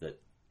 and that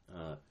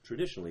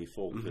traditionally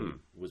falcon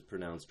was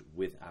pronounced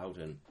without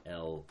an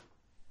L,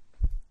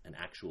 an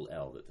actual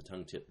L, that the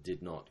tongue tip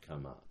did not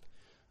come up.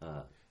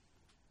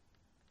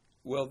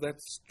 Well,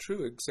 that's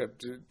true,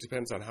 except it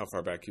depends on how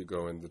far back you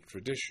go in the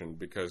tradition,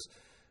 because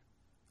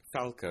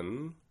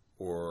falcon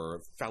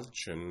or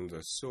falchion,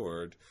 the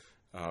sword,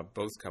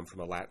 both come from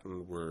a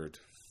Latin word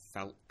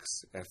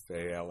falx,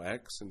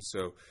 F-A-L-X, and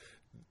so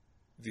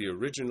the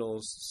original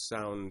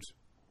sound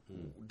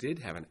did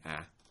have an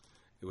A.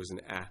 It was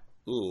an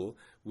A-ul,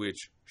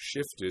 which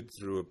shifted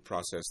through a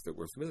process that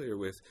we're familiar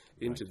with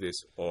into this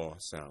aw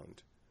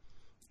sound.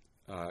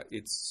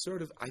 It's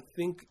sort of, I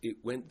think it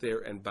went there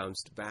and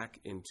bounced back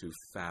into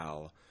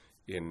fal,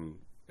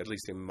 at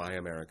least in my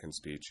American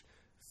speech.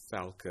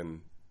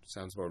 Falcon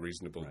sounds more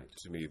reasonable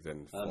to me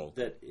than falcon.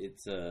 That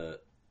it's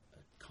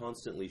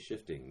constantly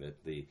shifting,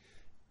 that the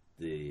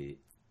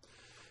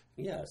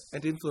yes.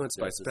 And influenced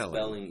by spelling. The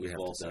spelling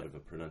evolved out of a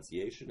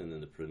pronunciation, and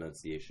then the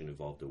pronunciation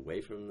evolved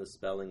away from the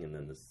spelling, and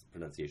then the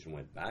pronunciation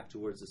went back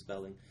towards the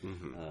spelling.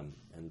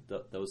 And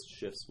those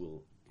shifts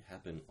will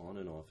happen on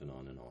and off and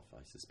on and off,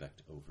 I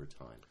suspect, over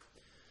time.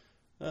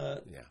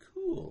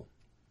 Cool.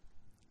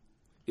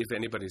 If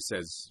anybody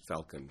says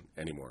falcon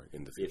anymore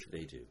in the future. If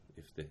they do.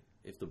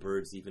 If the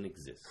birds even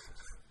exist.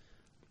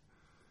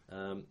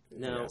 Now,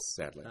 yes,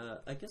 sadly.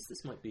 I guess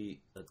this might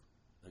be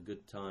a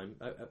good time.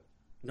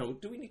 No,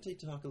 do we need to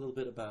talk a little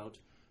bit about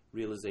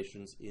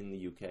realizations in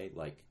the UK,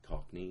 like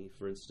Cockney,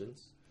 for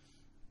instance?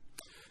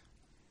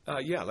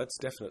 Yeah, let's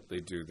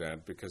definitely do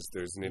that, because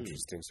there's an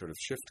interesting sort of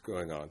shift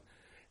going on.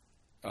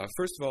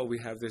 First of all, we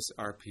have this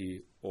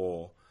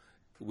RP-O,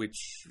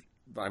 which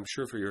I'm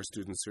sure for your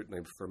students,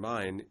 certainly for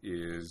mine,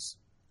 is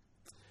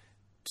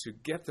to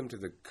get them to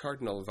the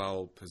cardinal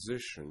vowel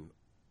position,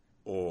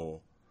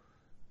 O,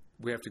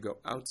 we have to go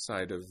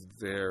outside of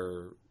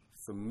their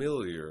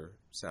familiar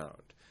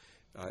sound.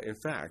 In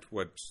fact,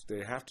 what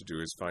they have to do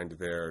is find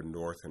their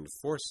north and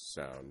forced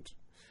sound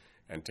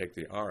and take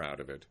the R out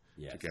of it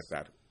to get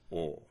that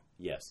O.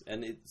 Yes,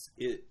 and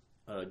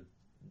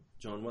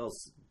John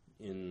Wells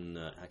in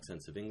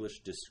Accents of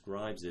English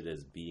describes it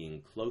as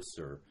being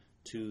closer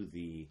to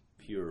the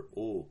pure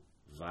O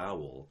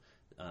vowel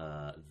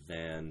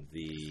than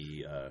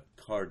the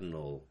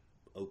cardinal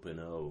open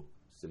O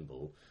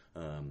symbol,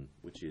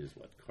 which is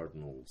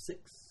cardinal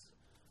 6,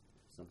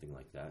 something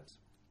like that.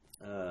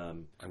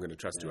 I'm going to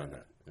trust you on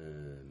that.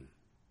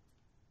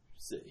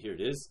 So here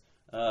it is.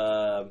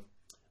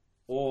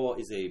 O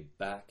is a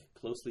back,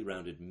 closely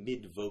rounded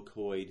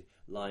mid-vocoid,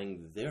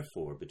 lying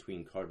therefore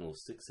between cardinal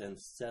 6 and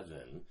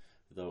 7,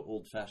 though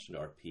old-fashioned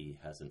RP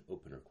has an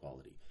opener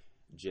quality.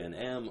 Gen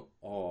M,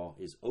 O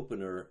is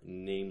opener,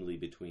 namely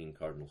between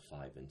cardinal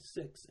 5 and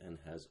 6, and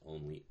has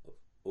only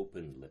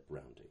open lip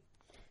rounding.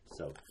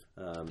 So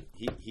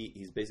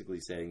he's basically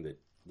saying that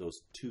those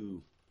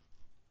two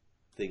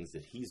things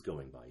that he's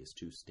going by, his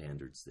two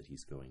standards that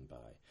he's going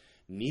by,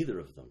 neither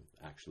of them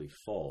actually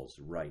falls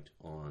right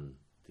on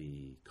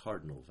the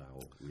cardinal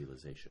vowel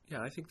realization.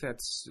 Yeah, I think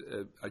that's,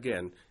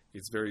 again,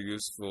 it's very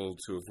useful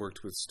to have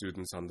worked with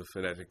students on the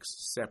phonetics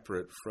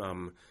separate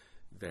from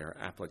their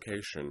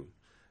application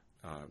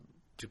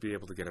to be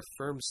able to get a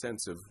firm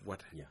sense of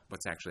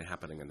what's actually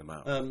happening in the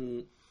mouth.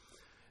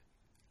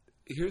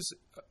 Here's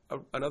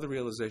another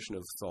realization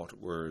of thought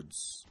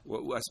words.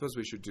 Well, I suppose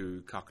we should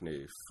do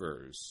Cockney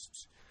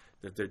first.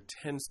 That there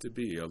tends to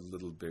be a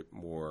little bit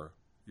more,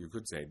 you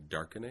could say,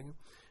 darkening,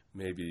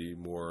 maybe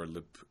more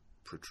lip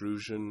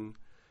protrusion,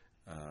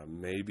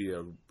 maybe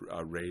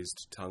a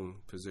raised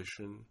tongue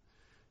position,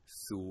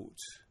 thought.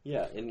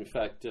 Yeah, and in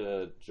fact,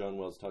 John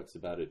Wells talks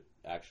about it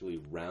actually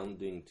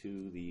rounding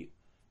to the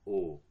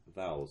O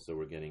vowel, so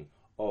we're getting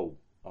O.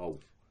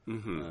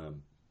 Mm-hmm.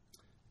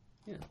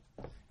 Yeah,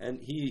 and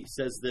he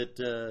says that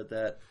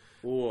that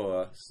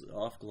or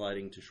off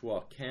gliding to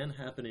schwa can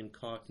happen in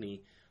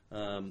Cockney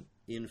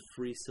in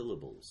free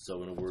syllables.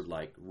 So in a word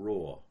like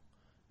raw,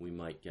 we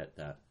might get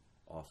that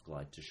off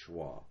glide to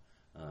schwa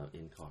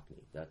in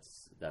Cockney.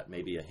 That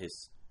may be a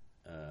hiss.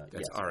 That's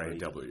yes,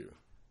 R-A-W,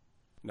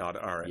 not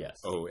R-O-A-R. Yes.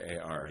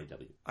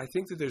 R-A-W. I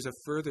think that there's a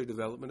further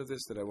development of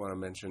this that I want to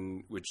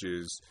mention, which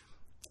is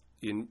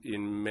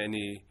in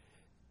many,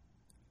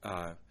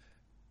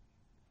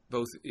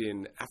 both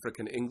in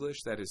African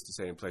English, that is to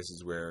say in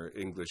places where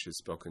English is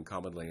spoken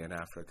commonly in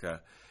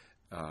Africa,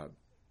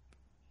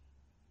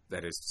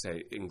 that is to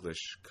say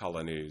English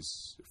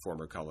colonies,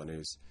 former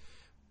colonies,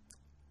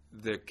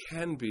 there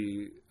can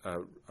be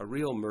a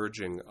real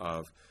merging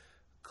of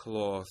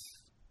cloth,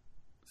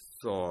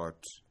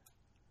 thought,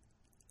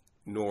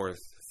 north,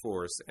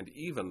 force, and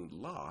even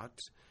lot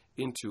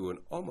into an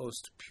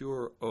almost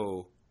pure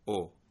O.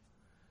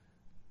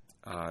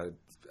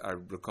 I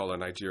recall a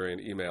Nigerian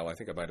email, I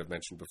think I might have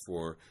mentioned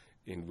before,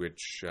 in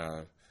which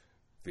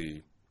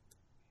the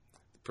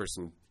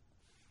person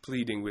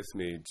pleading with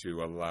me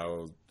to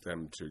allow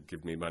them to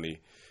give me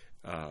money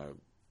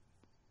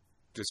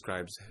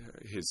describes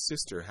his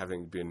sister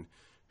having been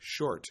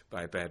short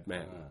by a bad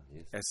man.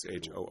 Yes.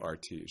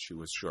 S-H-O-R-T. She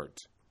was short.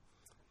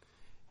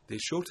 They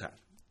shota.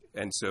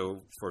 And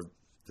so for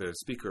the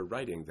speaker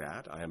writing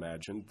that, I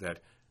imagined that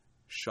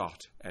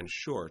shot and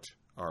short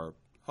are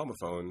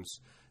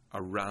homophones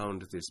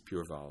around this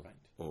pure vowel,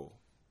 right. O.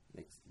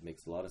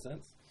 Makes a lot of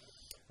sense.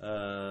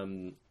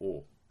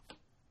 O.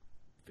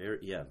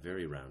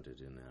 Very rounded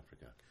in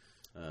Africa.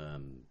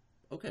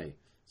 Okay,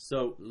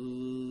 so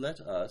let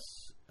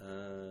us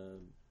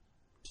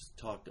just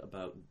talk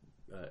about.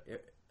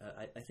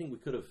 I think we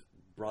could have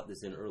brought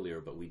this in earlier,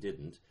 but we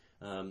didn't.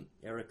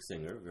 Eric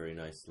Singer very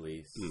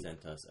nicely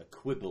sent us a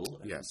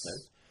quibble. As yes.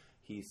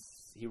 He says.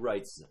 He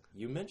writes,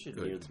 you mentioned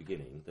Good. near the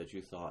beginning that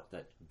you thought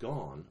that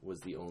gone was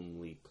the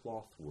only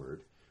cloth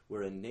word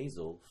where a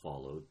nasal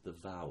followed the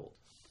vowel.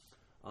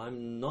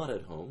 I'm not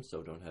at home,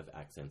 so don't have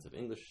accents of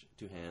English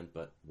to hand,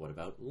 but what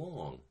about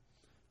long?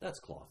 That's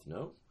cloth,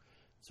 no?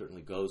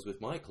 Certainly goes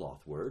with my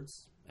cloth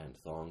words, and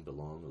thong,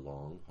 belong,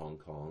 along, Hong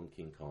Kong,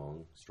 King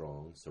Kong,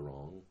 strong,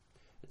 sarong,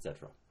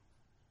 etc.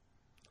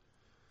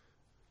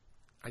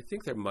 I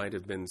think there might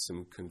have been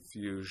some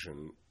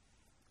confusion.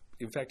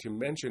 In fact, you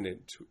mentioned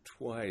it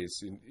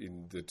twice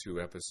in the two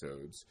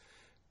episodes,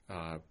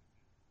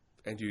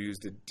 and you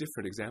used a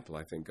different example,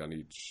 I think, on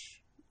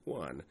each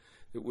one.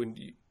 That when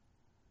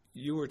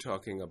you were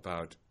talking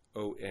about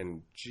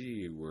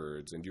O-N-G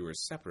words, and you were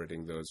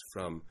separating those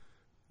from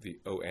the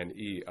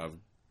O-N-E of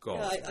gone.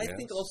 Yeah, I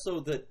think also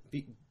that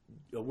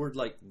a word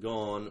like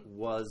gone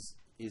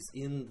is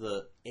in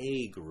the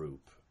A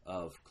group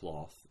of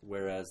cloth,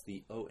 whereas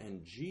the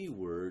O-N-G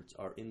words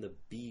are in the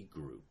B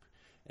group.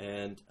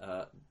 And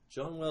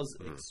John Wells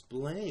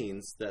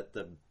explains that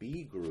the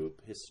B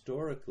group,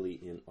 historically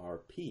in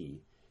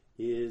RP,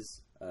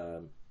 is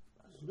a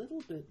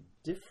little bit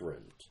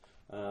different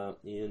for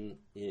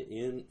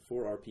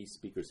RP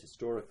speakers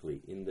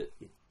historically, in that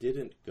it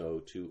didn't go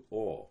to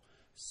O,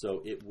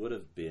 so it would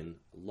have been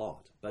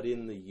lot. But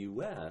in the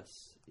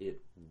U.S.,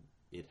 it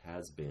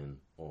has been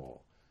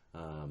O.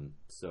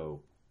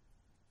 So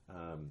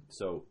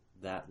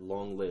that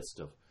long list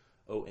of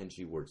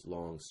O-N-G words,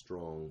 long,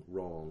 strong,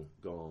 wrong,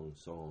 gong,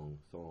 song,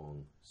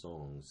 thong,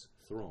 songs,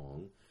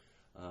 throng,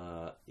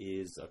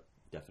 is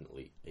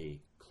definitely a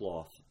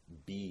cloth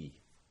B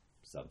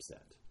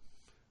subset.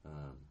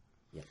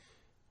 Yeah.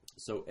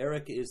 So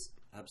Eric is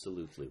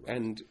absolutely right.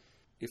 And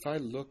if I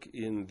look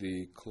in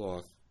the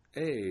cloth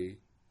A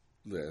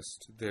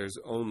list, there's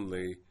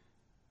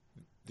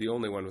the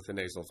only one with the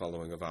nasal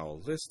following a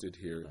vowel listed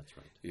here. That's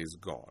right. Is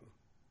gone.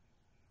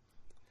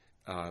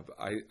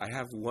 I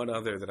have one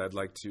other that I'd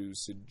like to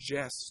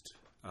suggest,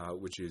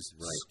 which is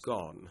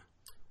scone.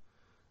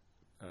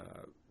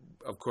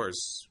 Of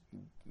course,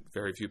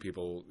 very few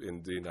people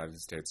in the United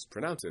States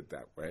pronounce it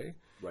that way.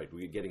 Right,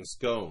 we're getting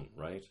scone,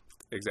 right?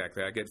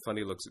 Exactly. I get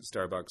funny looks at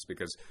Starbucks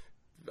because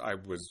I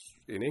was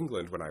in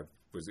England when I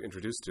was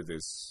introduced to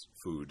this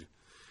food.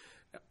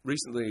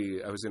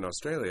 Recently, I was in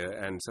Australia,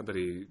 and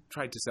somebody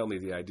tried to sell me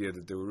the idea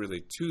that there were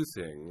really two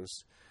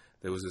things.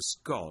 There was a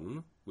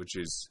scone, which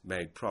is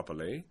made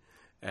properly,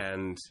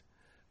 and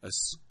a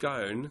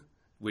scone,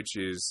 which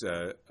is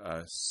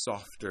a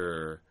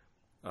softer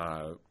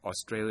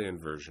Australian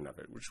version of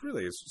it, which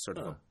really is sort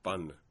of a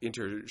bun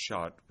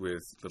intershot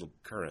with little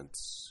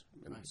currants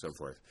and so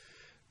forth.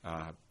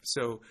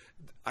 So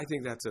I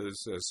think that's a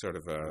sort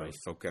of a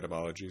folk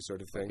etymology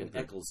sort of thing. Like an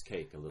Eccles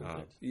cake, a little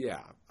bit.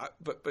 Yeah.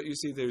 But you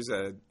see, there's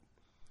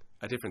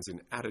a difference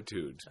in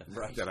attitude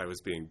that I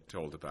was being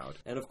told about.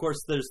 And of course,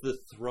 there's the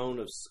Throne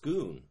of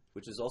Scone,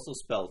 which is also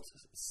spelt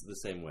the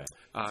same way.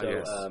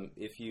 Yes.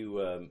 If you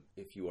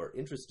are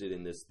interested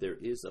in this, there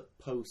is a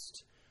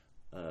post.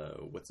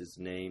 What's his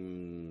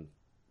name?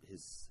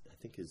 His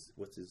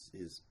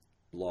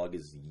blog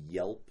is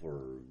Yelp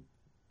or.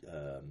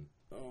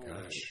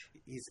 Gosh,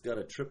 he's got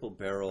a triple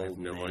barrel. I have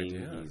no name.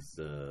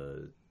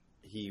 idea.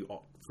 He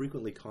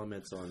frequently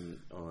comments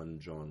on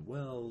John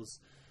Wells.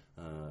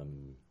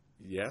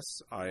 Yes,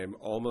 I am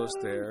almost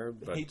there,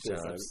 but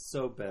I'm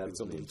so bad. It's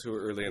a little too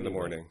early in the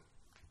morning.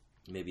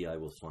 Maybe I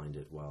will find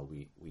it while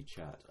we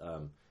chat.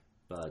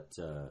 But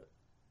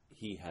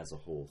he has a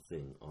whole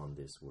thing on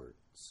this word,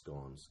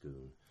 scone.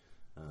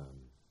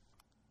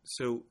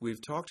 So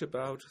we've talked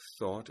about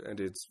thought and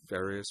its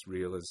various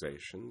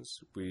realizations.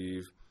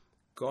 We've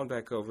gone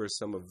back over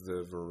some of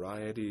the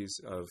varieties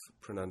of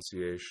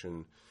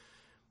pronunciation.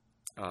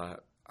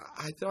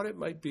 I thought it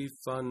might be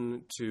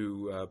fun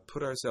to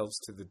put ourselves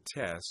to the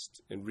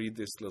test and read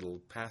this little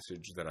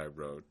passage that I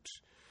wrote.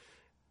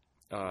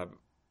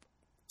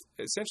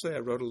 Essentially, I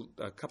wrote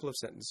a couple of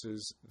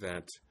sentences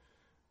that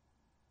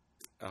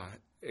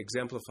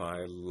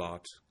exemplify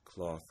lot,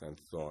 cloth, and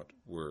thought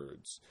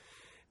words.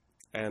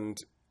 And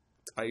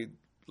I,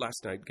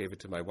 last night, gave it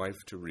to my wife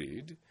to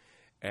read,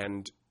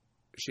 and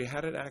she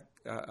had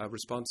a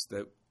response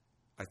that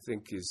I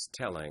think is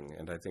telling,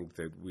 and I think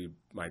that we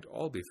might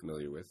all be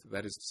familiar with.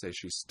 That is to say,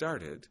 she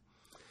started,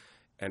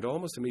 and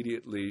almost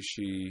immediately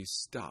she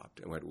stopped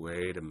and went,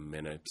 wait a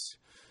minute.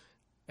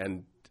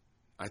 And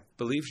I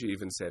believe she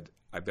even said,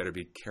 I better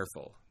be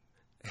careful.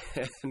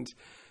 And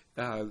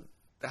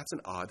that's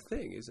an odd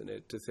thing, isn't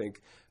it, to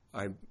think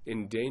I'm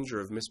in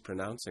danger of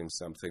mispronouncing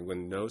something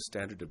when no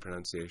standard of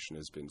pronunciation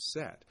has been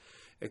set,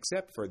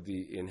 except for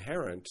the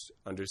inherent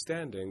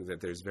understanding that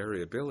there's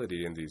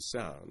variability in these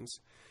sounds,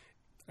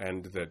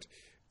 and that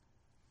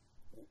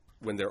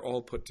when they're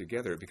all put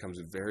together, it becomes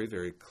very,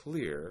 very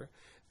clear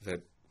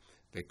that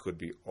they could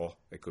be oh,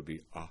 they could be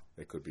ah,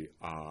 they could be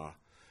ah.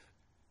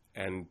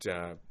 And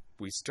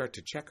we start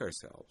to check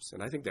ourselves.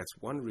 And I think that's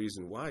one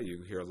reason why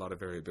you hear a lot of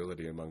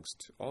variability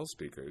amongst all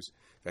speakers,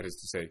 that is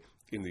to say,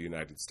 in the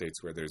United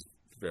States where there's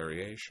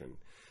variation,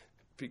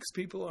 because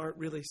people aren't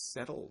really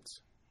settled.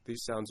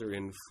 These sounds are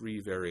in free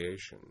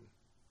variation.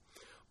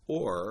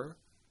 Or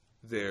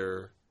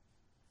they're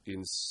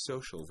in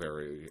social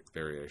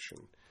variation.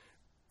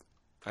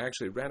 I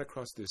actually ran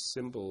across this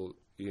symbol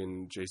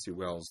in J.C.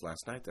 Wells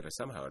last night that I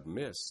somehow had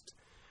missed,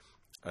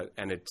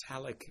 an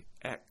italic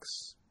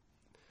X,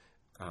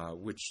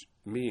 which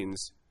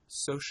means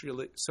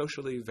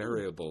socially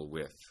variable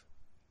with.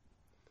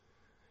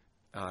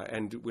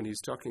 And when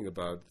he's talking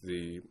about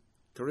the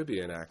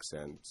Caribbean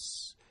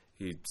accents,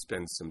 he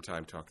spends some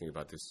time talking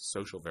about this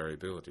social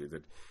variability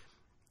that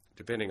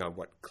depending on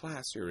what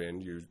class you're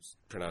in, you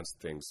pronounce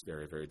things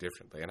very, very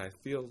differently. And I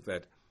feel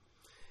that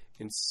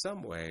in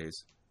some ways,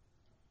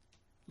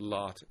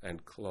 lot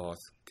and cloth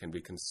can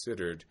be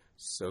considered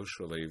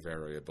socially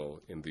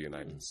variable in the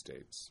United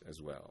States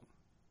as well.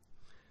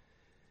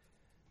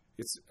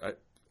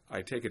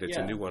 I take it it's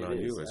a new one on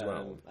you as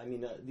well. I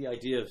mean, the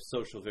idea of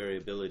social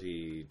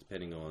variability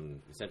depending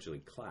on essentially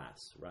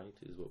class, right,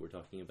 is what we're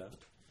talking about.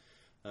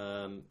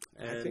 And,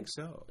 I think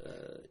so.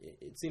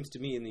 It seems to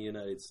me in the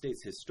United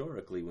States,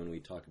 historically, when we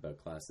talk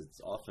about class, it's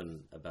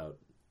often about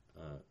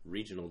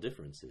regional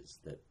differences,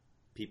 that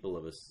people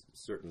of a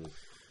certain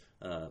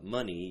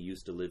money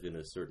used to live in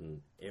a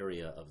certain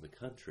area of the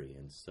country,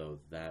 and so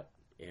that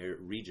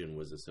region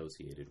was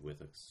associated with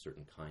a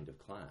certain kind of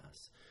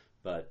class.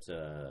 But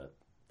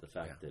the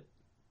fact that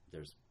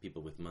there's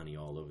people with money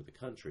all over the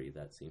country,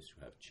 that seems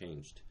to have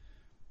changed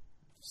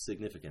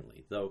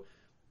significantly. Though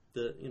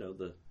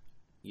the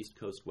East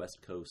Coast, West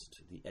Coast,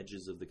 the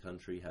edges of the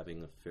country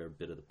having a fair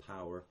bit of the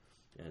power,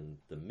 and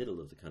the middle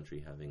of the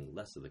country having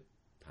less of the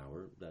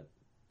power, that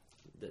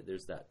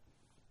there's that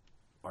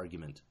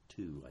argument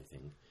too, I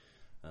think.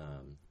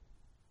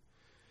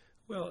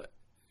 Well,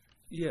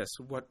 yes,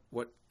 what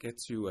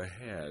gets you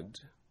ahead,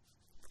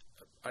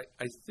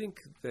 I think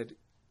that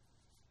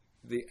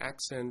the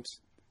accent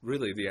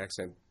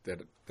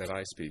that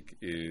I speak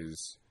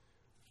is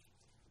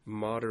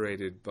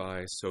moderated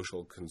by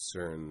social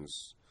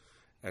concerns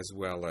as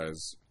well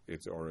as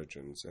its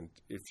origins. And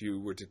if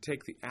you were to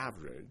take the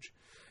average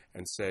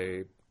and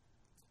say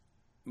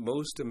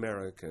most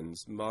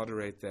Americans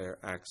moderate their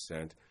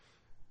accent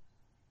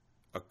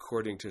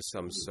according to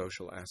some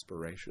social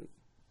aspiration,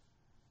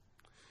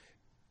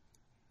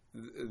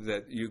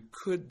 that you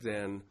could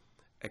then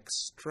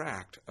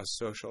extract a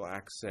social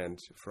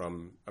accent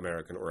from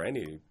American or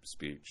any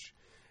speech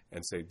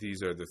and say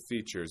these are the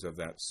features of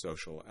that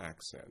social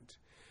accent.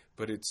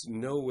 But it's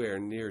nowhere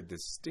near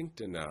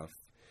distinct enough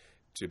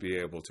to be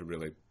able to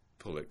really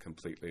pull it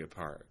completely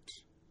apart.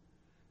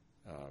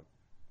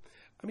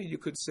 I mean, you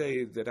could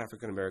say that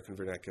African-American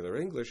vernacular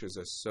English is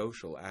a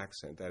social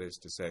accent. That is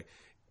to say,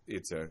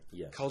 it's a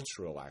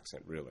cultural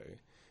accent, really,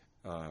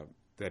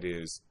 that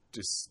is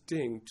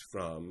distinct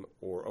from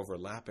or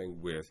overlapping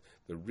with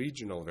the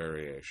regional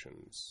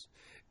variations.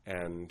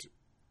 And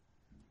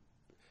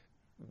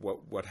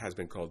what has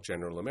been called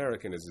General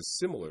American is a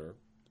similar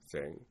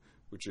thing,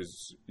 which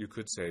is, you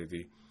could say,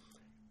 the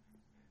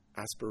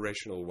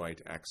aspirational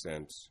white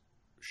accent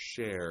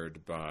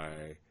shared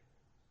by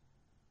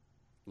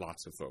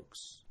lots of folks.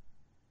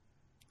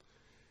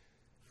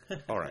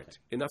 All right,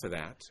 enough of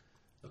that.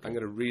 Okay. I'm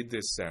going to read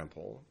this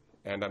sample,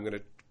 and I'm going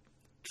to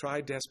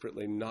try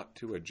desperately not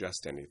to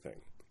adjust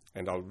anything.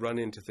 And I'll run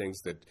into things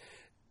that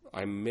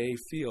I may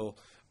feel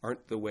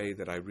aren't the way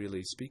that I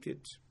really speak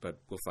it, but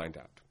we'll find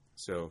out.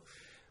 So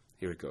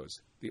here it goes.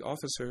 The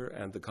officer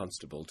and the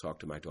constable talked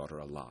to my daughter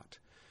a lot.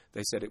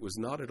 They said it was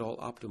not at all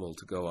optimal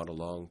to go on a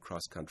long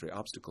cross-country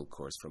obstacle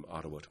course from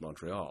Ottawa to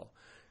Montreal.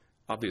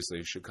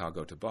 Obviously,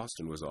 Chicago to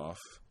Boston was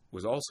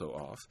also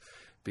off,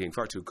 being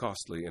far too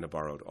costly in a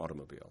borrowed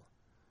automobile.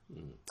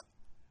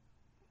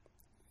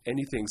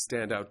 Anything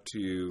stand out to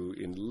you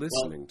in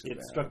listening to that?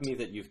 It struck me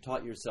that you've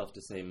taught yourself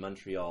to say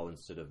Montreal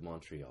instead of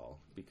Montreal,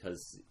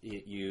 because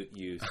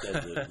you said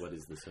that what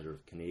is the sort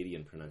of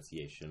Canadian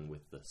pronunciation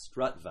with the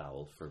strut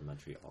vowel for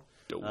Montreal.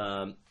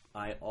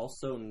 I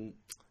also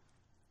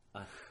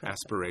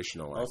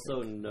aspirational.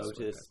 Also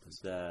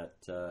noticed that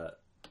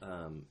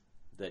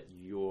that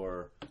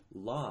your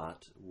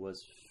lot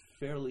was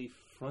fairly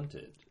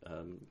fronted,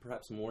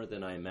 perhaps more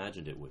than I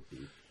imagined it would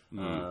be.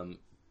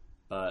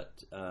 But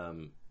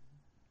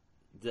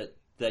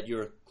that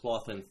your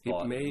cloth and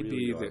thought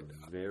really are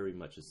very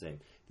much the same.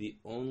 The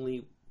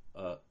only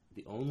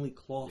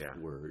cloth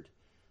word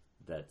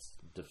that's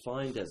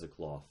defined as a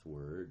cloth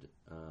word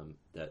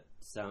that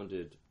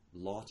sounded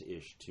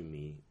lot-ish to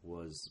me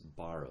was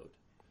borrowed,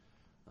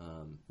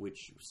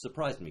 which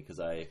surprised me because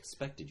I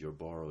expected your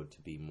borrowed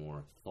to be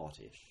more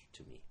thought-ish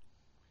to me.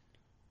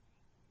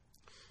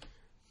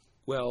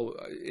 Well,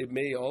 it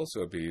may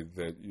also be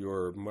that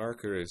your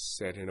marker is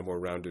set in a more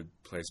rounded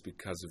place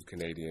because of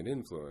Canadian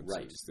influences.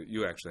 Right. That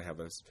you actually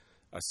have a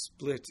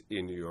split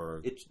in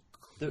your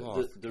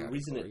the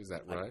reason is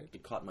that right?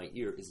 it caught my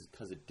ear is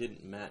because it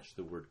didn't match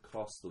the word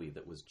costly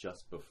that was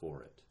just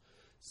before it.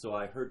 So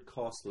I heard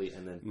costly,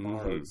 and then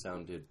borrowed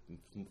sounded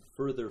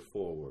further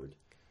forward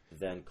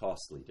than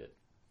costly did.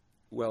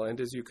 Well,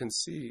 and as you can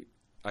see,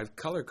 I've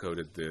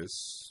color-coded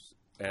this,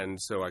 and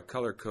so I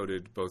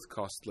color-coded both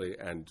costly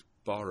and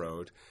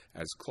borrowed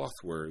as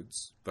cloth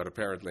words, but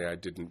apparently I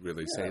didn't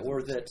really say them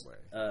or the that same way.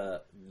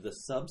 The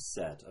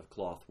subset of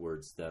cloth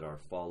words that are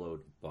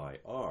followed by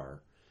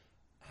R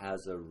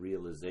has a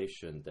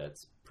realization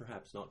that's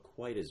perhaps not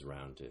quite as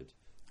rounded,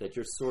 that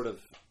you're sort of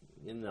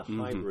in the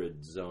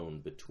hybrid zone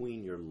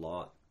between your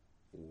lot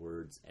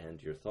words and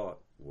your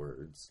thought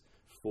words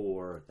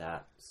for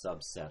that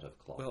subset of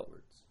cloth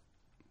words.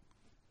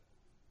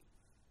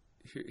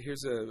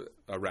 Here's a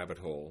rabbit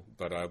hole,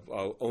 but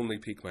I'll only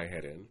peek my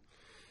head in.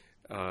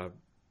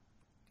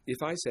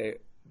 If I say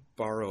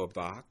borrow a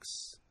box,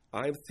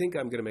 I think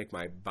I'm going to make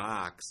my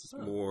box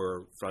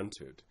more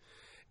fronted.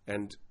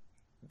 And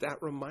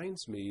that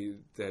reminds me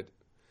that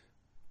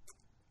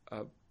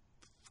a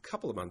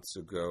couple of months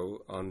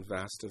ago on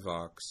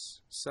Vastavox,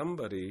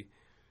 somebody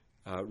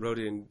wrote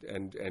in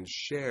and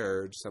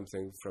shared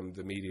something from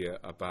the media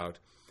about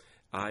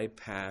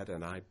iPad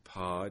and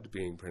iPod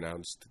being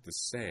pronounced the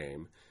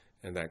same,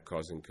 and that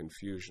causing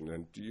confusion.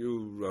 And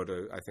you wrote,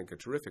 I think, a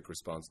terrific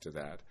response to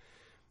that.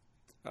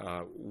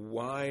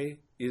 Why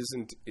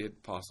isn't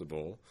it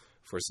possible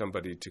for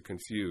somebody to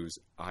confuse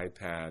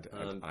iPad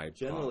and iPod?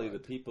 Generally, the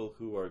people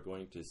who are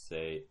going to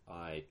say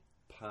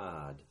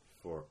iPod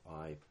for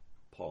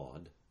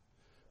iPod,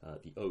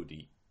 the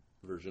OD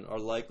version, are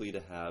likely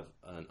to have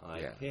an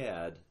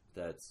iPad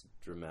that's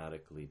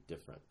dramatically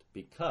different,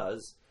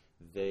 because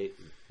they,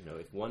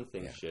 if one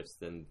thing shifts,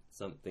 then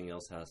something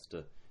else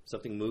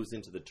something moves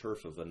into the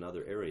turf of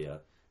another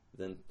area,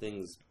 then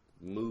things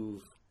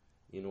move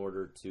in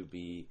order to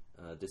be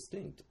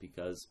distinct,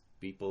 because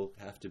people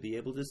have to be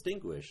able to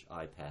distinguish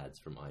iPads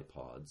from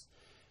iPods.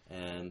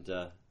 And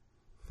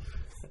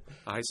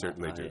I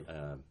certainly do.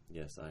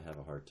 Yes, I have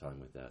a hard time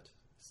with that.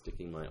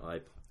 Sticking my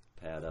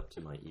iPad up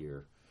to my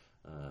ear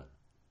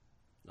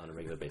on a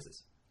regular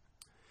basis.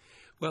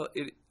 Well,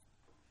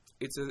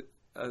 it's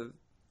a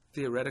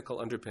theoretical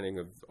underpinning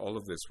of all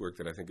of this work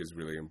that I think is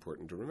really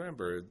important to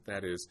remember.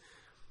 That is,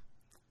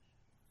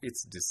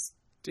 it's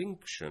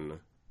distinction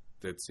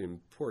that's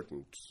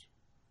important,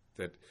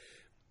 that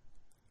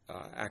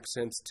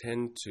accents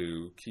tend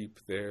to keep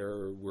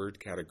their word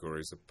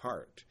categories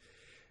apart.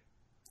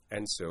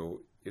 And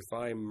so if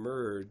I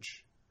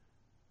merge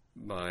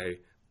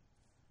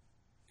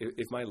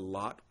if my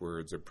lot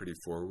words are pretty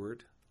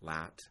forward,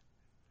 lat,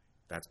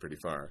 that's pretty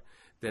far,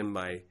 then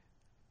my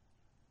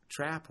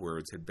trap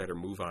words had better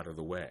move out of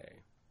the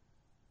way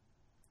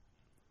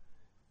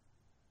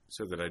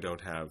so that I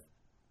don't have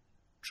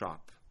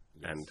chop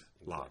and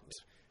lot.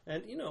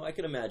 And, I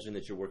can imagine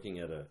that you're working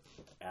at a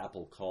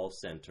Apple call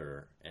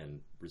center and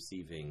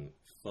receiving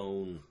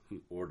phone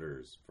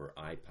orders for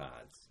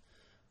iPods,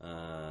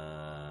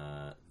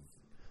 iPads,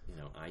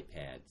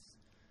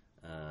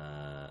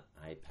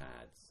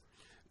 iPads.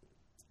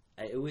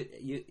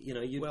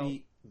 You'd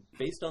be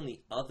based on the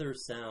other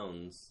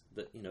sounds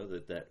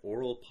that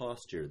oral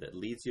posture that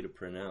leads you to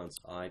pronounce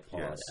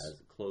iPod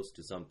as close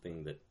to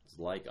something that's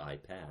like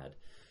iPad.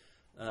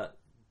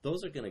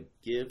 Those are going to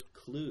give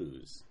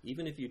clues,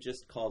 even if you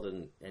just called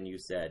and you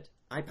said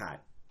iPad.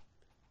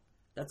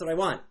 That's what I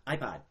want,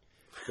 iPod.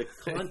 The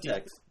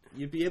context,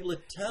 you'd be able to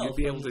tell. You'd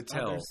be able to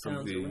tell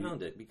from the sounds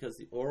around it, because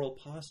the oral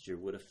posture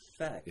would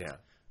affect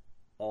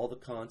all the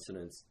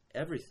consonants,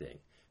 everything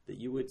that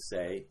you would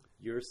say.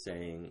 You're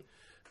saying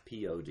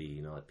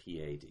POD, not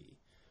PAD.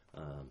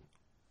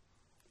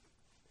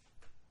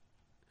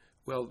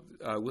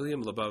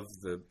 William Labov,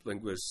 the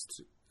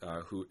linguist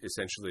who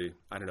essentially,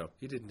 I don't know,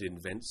 he didn't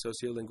invent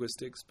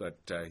sociolinguistics, but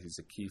he's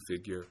a key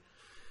figure.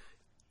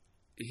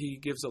 He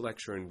gives a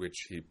lecture in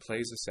which he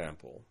plays a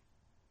sample.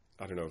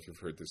 I don't know if you've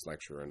heard this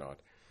lecture or not.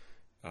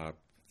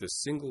 The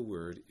single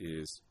word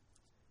is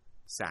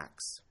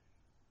sax.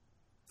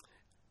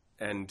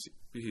 And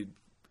he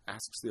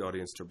asks the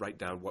audience to write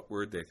down what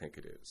word they think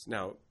it is.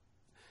 Now,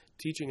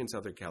 teaching in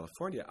Southern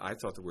California, I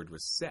thought the word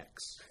was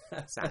sex.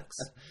 Sax.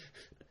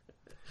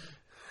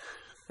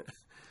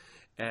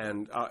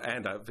 And I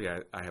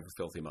have a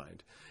filthy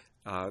mind.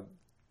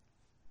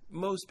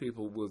 Most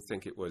people will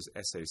think it was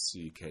SACKS.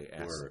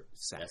 Or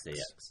sax.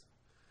 SAX.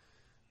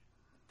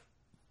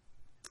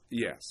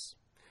 Yes.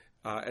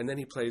 And then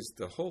he plays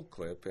the whole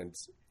clip, and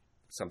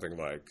something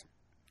like,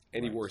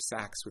 and he wore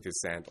sacks with his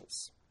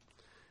sandals.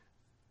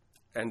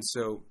 And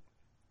so,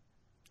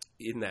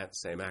 in that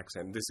same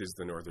accent, this is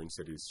the Northern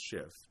Cities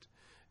shift.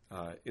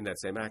 In that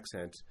same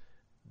accent,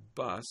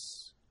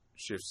 bus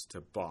shifts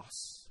to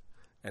boss.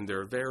 And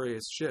there are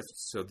various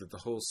shifts so that the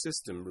whole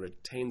system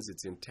retains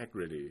its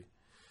integrity.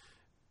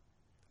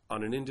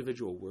 On an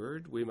individual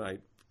word, we might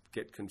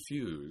get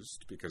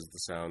confused because the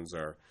sounds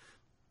are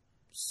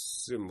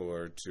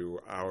similar to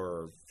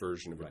our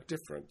version of a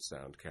different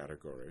sound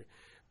category.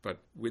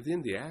 But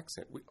within the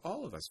accent,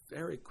 all of us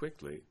very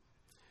quickly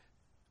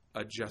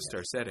adjust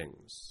our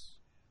settings.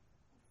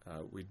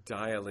 We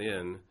dial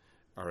in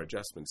our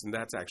adjustments. And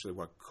that's actually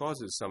what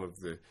causes some of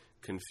the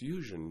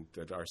confusion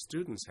that our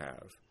students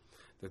have,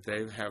 that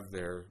they have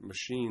their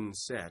machine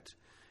set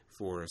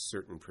for a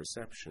certain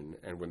perception,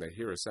 and when they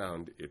hear a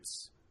sound, it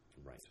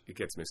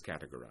gets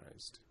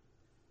miscategorized.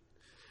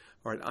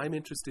 All right, I'm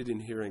interested in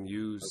hearing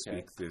you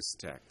speak this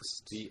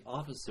text. The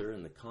officer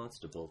and the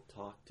constable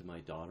talked to my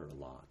daughter a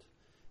lot.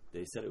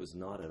 They said it was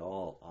not at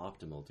all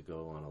optimal to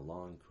go on a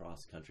long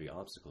cross-country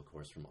obstacle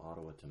course from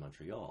Ottawa to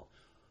Montreal.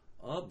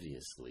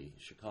 Obviously,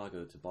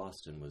 Chicago to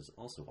Boston was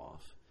also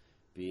off,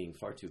 being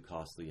far too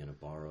costly in a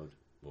borrowed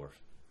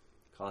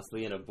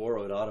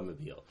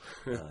automobile.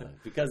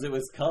 Because it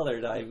was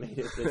colored, I made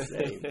it the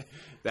same.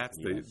 That's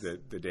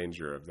the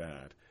danger of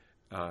that.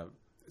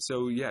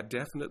 So,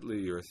 definitely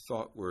your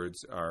thought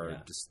words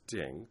are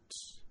distinct,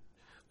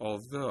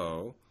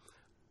 although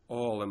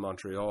all in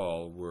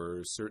Montreal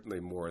were certainly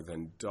more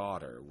than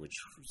daughter, which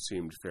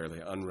seemed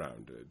fairly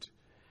unrounded.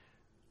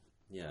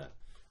 Yeah.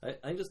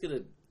 I'm just going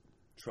to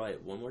try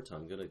it one more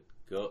time. I'm going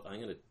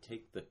to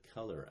take the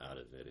color out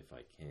of it if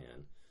I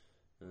can.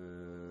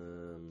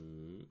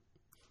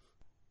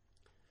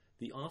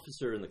 The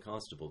officer and the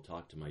constable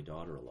talked to my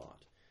daughter a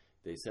lot.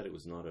 They said it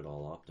was not at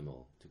all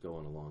optimal to go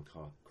on a long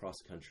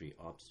cross-country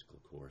obstacle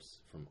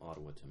course from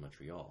Ottawa to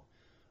Montreal.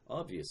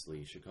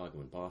 Obviously,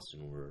 Chicago and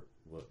Boston were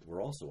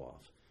also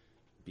off,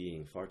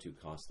 being far too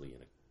costly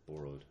in a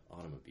borrowed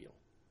automobile.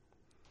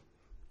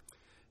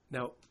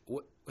 Now,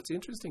 what's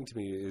interesting to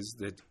me is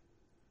that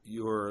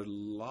your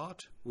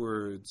lot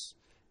words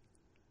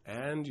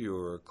and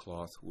your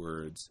cloth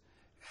words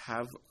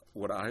have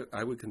what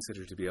I would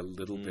consider to be a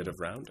little bit of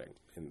rounding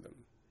in them.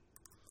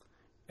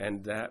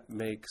 And that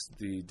makes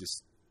the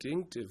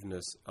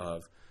distinctiveness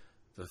of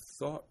the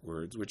thought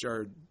words,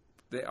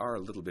 they are a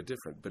little bit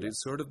different, but it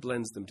sort of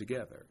blends them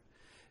together.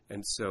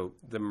 And so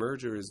the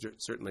merger is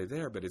certainly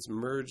there, but it's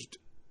merged.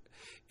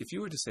 If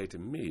you were to say to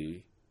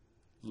me,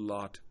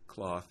 lot,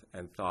 cloth,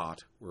 and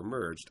thought were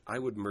merged, I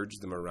would merge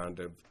them around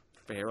a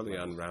fairly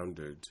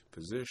unrounded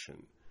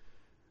position.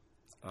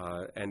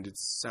 And it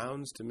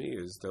sounds to me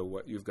as though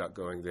what you've got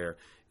going there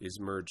is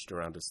merged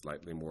around a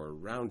slightly more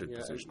rounded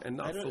position, and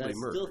not fully merged.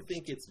 I still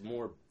think it's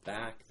more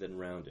back than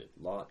rounded.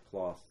 Lot,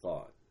 cloth,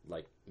 thought.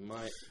 Like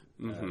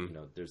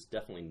there's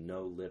definitely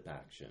no lip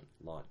action.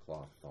 Lot,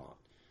 cloth, thought.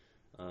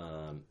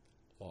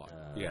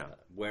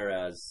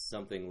 Whereas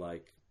something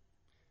like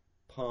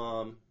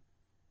palm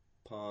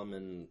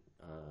and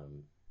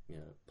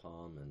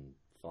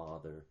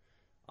father,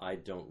 I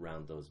don't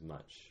round those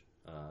much.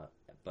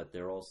 But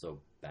they're also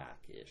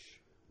back-ish,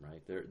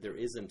 right?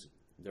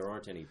 There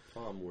aren't any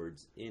palm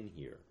words in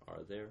here,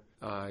 are there?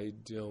 I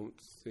don't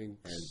think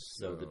so. And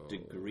so the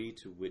degree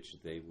to which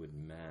they would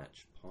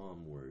match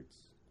palm words.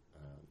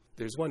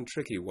 There's one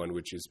tricky one,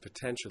 which is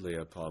potentially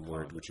a palm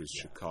word, which is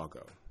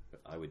Chicago.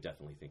 I would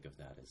definitely think of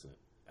that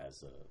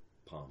as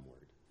a palm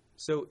word.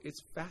 So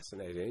it's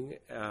fascinating.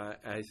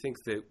 I think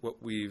that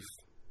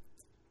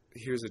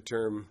here's a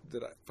term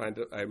that I find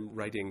I'm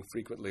writing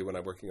frequently when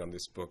I'm working on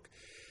this book.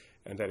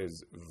 and that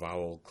is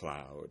vowel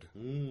cloud.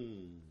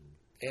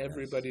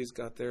 Everybody's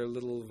got their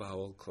little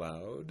vowel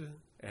cloud,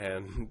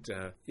 and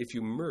if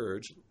you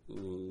merge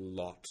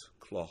lot,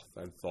 cloth,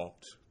 and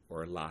thought,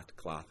 or lot,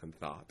 cloth, and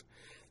thought,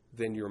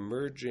 then you're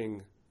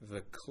merging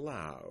the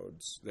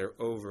clouds. They're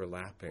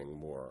overlapping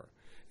more.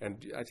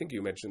 And I think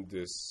you mentioned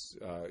this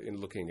in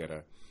looking at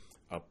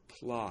a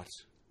plot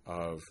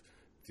of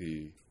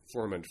the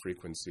formant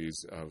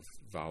frequencies of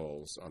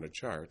vowels on a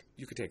chart.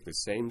 You could take the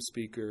same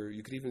speaker,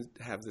 you could even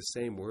have the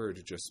same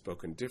word just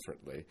spoken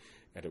differently,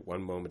 and at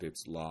one moment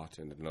it's lot,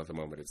 and at another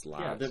moment it's lot.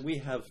 Yeah, that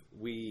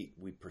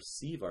we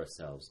perceive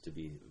ourselves to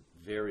be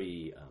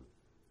very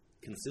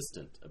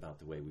consistent about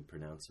the way we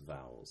pronounce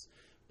vowels,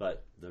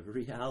 but the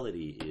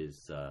reality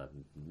is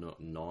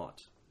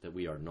not that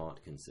we are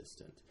not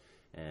consistent.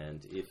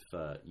 And if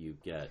you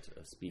get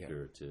a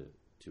speaker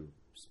to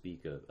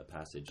speak a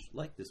passage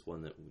like this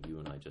one that you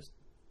and I just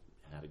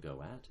had a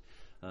go at,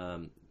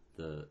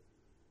 the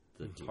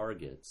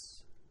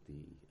targets, the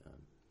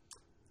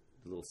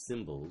little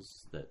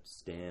symbols that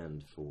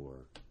stand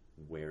for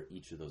where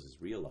each of those is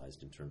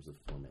realized in terms of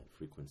formant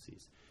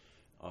frequencies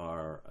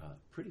are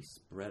pretty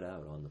spread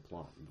out on the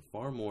plot,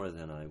 far more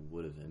than I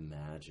would have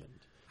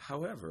imagined.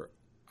 However,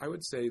 I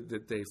would say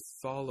that they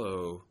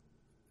follow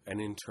an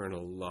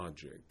internal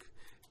logic,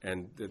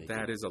 and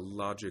that is a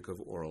logic of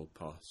oral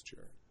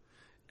posture.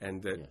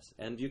 And that, yes,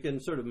 and you can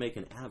sort of make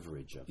an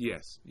average of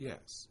it.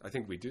 Yes, I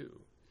think we do.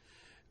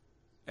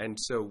 And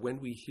so when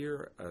we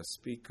hear a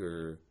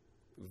speaker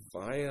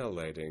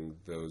violating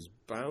those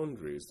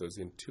boundaries, those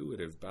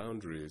intuitive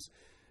boundaries,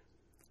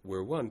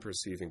 we're one,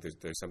 perceiving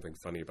that there's something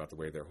funny about the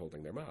way they're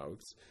holding their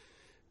mouths,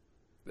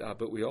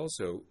 but we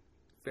also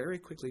very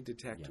quickly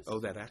detect,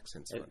 that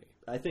accent's funny.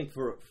 I think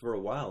for a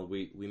while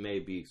we may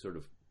be sort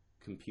of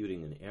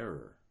computing an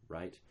error,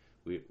 right?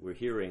 We're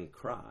hearing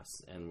cross,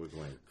 and we're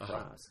going,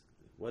 cross.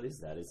 What is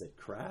that? Is it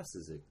crass?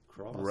 Is it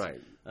cross?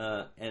 Right.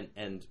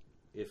 And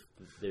if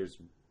there's,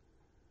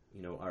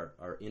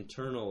 our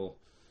internal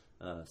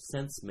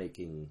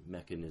sense-making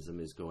mechanism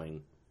is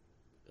going,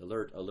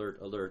 alert, alert,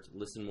 alert,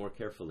 listen more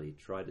carefully,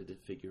 try to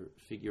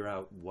figure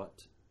out what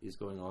is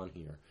going on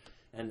here.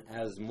 And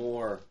as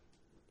more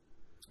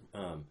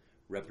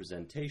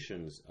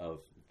representations of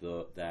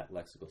that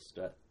lexical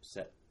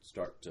set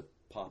start to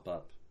pop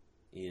up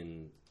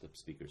in the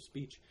speaker's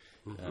speech,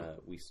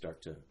 we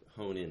start to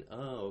hone in,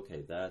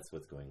 okay, that's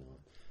what's going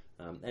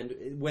on. And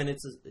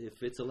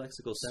if it's a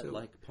lexical set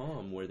like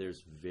POM, where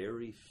there's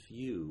very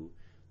few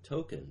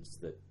tokens,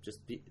 that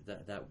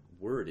that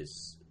word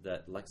is,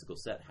 that lexical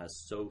set has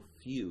so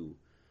few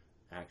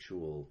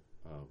actual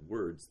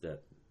words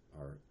that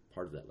are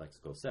part of that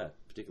lexical set,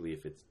 particularly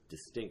if it's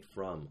distinct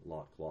from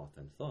lot, cloth,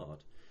 and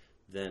thought,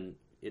 then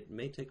it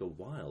may take a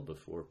while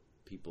before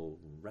people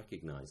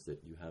recognize that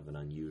you have an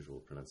unusual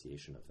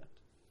pronunciation of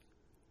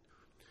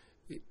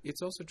that.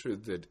 It's also true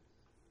that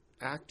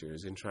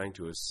actors, in trying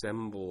to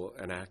assemble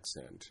an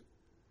accent,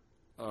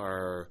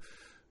 are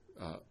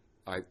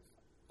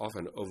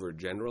often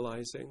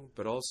overgeneralizing,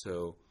 but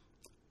also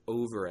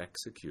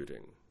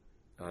over-executing.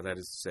 That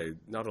is to say,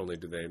 not only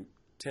do they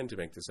tend to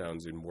make the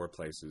sounds in more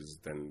places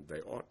than they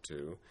ought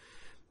to,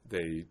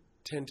 they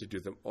tend to do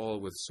them all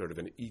with sort of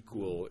an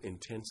equal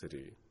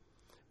intensity,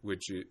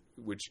 which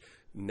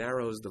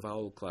narrows the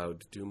vowel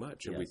cloud too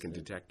much, and we can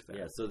detect that.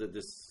 Yeah, so that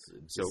this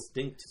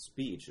distinct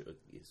speech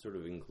sort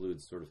of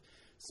includes sort of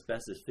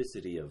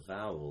specificity of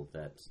vowel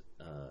that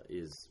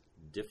is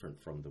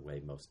different from the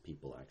way most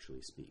people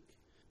actually speak.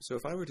 So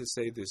if I were to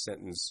say this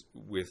sentence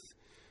with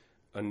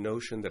a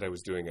notion that I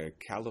was doing a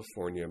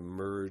California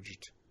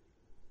merger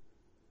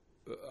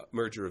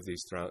of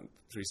these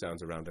three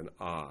sounds around an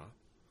ah,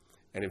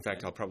 and in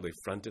fact I'll probably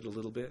front it a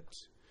little bit,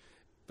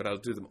 but I'll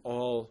do them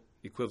all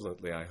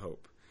equivalently, I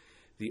hope.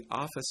 The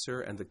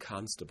officer and the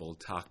constable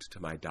talked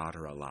to my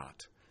daughter a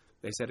lot.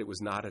 They said it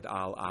was not at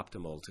all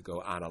optimal to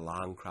go on a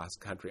long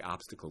cross-country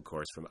obstacle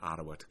course from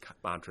Ottawa to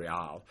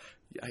Montreal.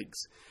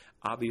 Yikes.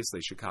 Obviously,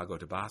 Chicago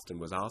to Boston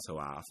was also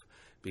off,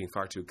 being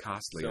far too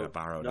costly in a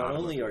borrowed not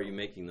automobile. only are you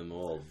making them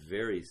all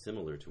very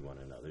similar to one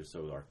another,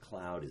 so our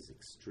cloud is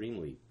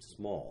extremely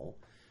small,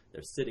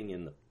 they're sitting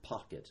in the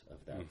pocket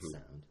of that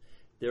sound,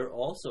 they're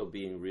also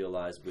being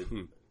realized with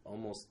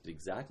almost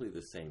exactly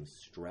the same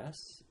stress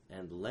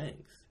and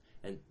length.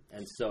 And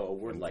so a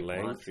word like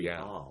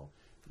Montreal,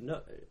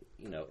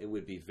 it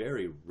would be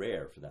very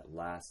rare for that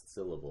last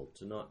syllable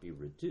to not be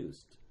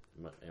reduced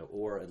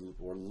or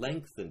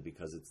lengthened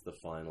because it's the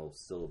final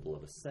syllable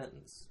of a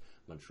sentence.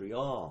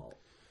 Montreal.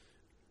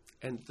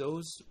 And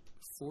those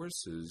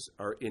forces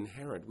are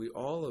inherent.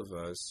 All of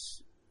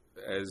us,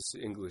 as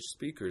English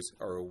speakers,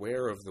 are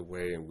aware of the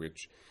way in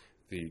which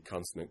the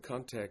consonant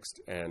context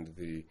and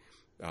the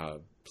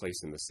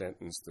place in the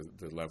sentence,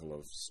 the level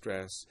of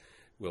stress,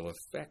 will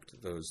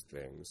affect those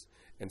things.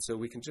 And so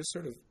we can just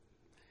sort of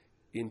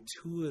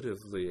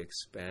intuitively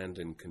expand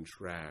and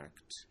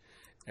contract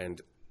and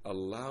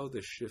allow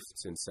the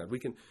shifts in sound. We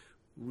can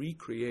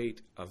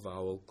recreate a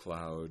vowel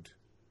cloud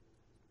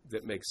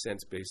that makes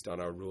sense based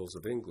on our rules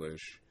of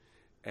English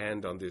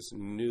and on this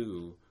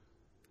new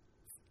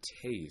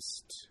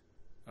taste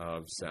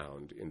of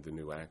sound in the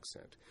new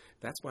accent.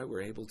 That's why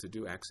we're able to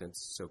do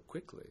accents so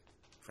quickly,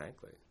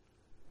 frankly.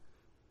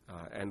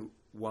 And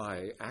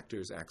why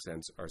actors'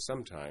 accents are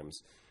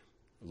sometimes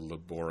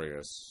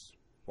laborious,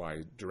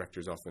 why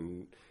directors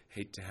often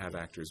hate to have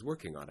actors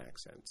working on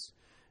accents,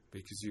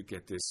 because you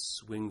get this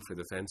swing for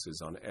the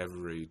fences on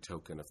every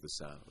token of the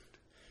sound.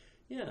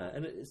 Yeah,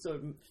 and so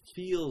it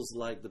feels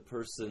like the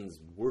person's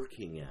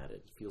working at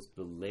it. It feels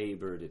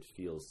belabored, it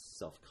feels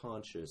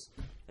self-conscious,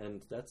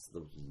 and that's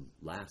the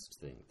last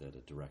thing that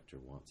a director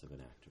wants of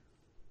an actor.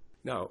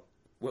 Now,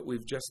 what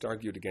we've just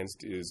argued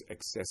against is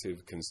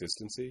excessive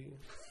consistency.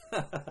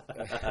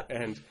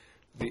 And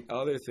the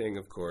other thing,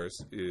 of course,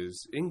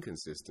 is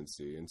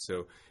inconsistency. And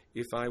so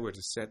if I were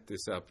to set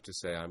this up to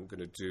say I'm going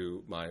to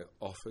do my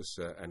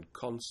officer and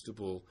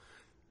constable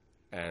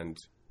and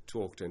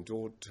talk and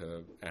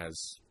daughter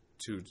as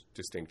two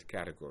distinct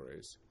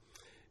categories,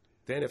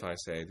 then if I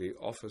say the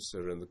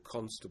officer and the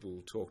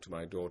constable talk to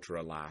my daughter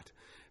a lot,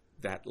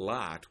 that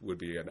lot would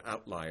be an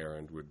outlier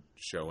and would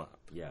show up.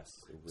 Yes,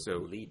 it would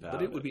leap out.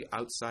 But it would be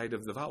outside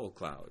of the vowel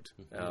cloud.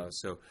 Mm-hmm.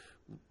 So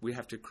we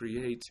have to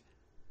create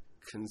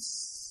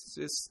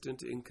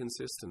consistent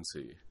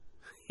inconsistency.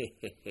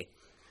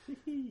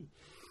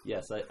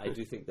 Yes, I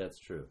do think that's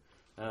true.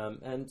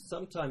 And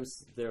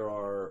sometimes there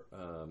are,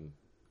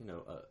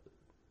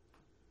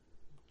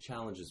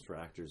 challenges for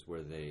actors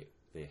where they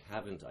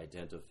haven't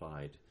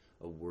identified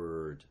a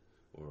word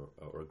or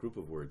a group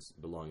of words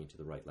belonging to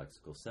the right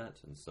lexical set,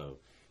 and so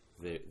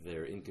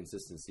their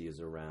inconsistency is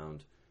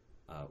around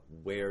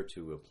where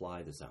to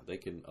apply the sound. They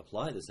can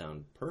apply the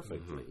sound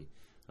perfectly,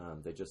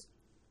 they just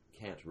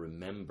can't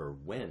remember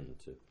when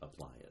to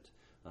apply it.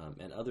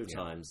 And other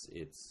times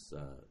it's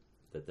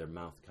that their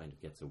mouth kind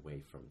of gets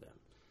away from them.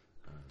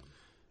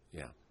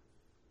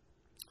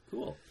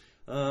 Cool.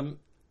 I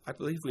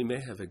believe we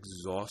may have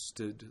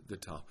exhausted the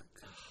topic.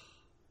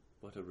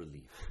 What a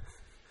relief.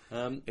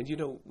 And,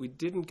 we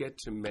didn't get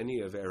to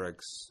many of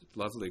Eric's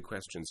lovely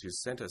questions. He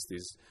sent us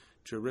these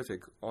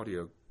terrific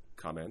audio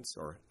comments,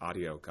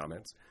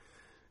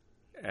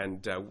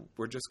 and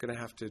we're just going to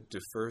have to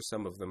defer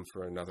some of them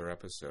for another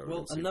episode.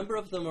 Well, a number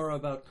of them are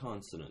about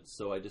consonants,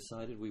 so I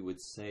decided we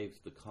would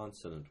save the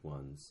consonant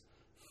ones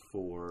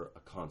for a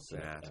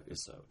consonant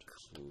episode.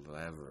 Is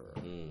clever.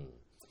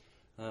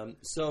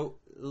 So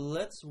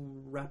let's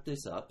wrap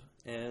this up,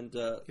 and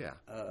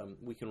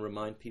we can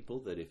remind people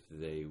that if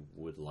they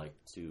would like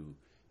to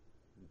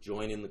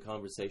join in the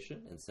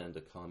conversation and send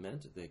a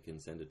comment, they can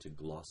send it to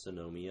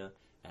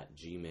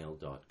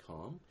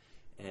glossonomia@gmail.com,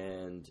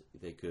 and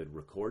they could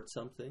record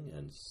something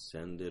and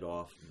send it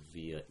off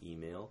via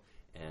email,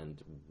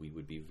 and we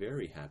would be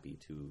very happy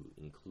to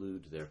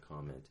include their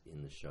comment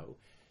in the show,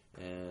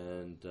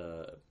 and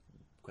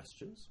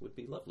questions would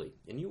be lovely.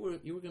 And you were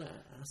going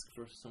to ask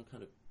for some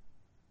kind of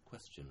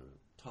question or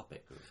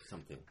topic or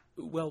something.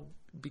 Well,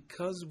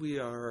 because we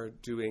are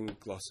doing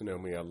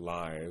Glossonomia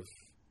live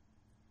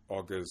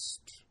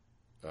August,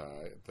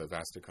 the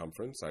VASTA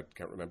conference, I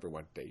can't remember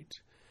what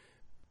date,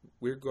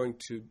 we're going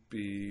to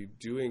be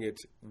doing it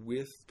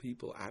with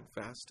people at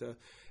VASTA,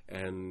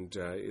 and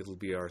it'll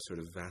be our sort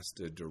of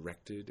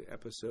VASTA-directed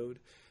episode.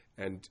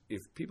 And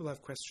if people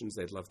have questions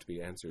they'd love to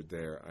be answered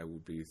there, I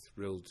would be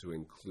thrilled to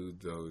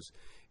include those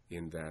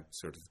in that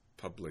sort of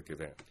public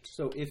event.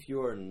 So if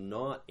you're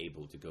not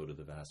able to go to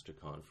the VASTA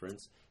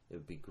conference, it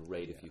would be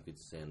great if you could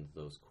send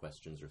those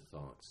questions or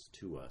thoughts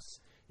to us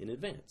in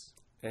advance.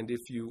 And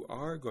if you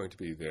are going to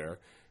be there,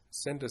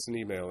 send us an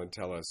email and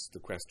tell us the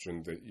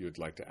question that you'd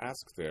like to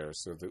ask there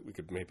so that we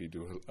could maybe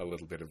do a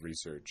little bit of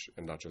research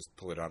and not just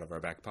pull it out of our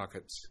back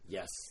pockets.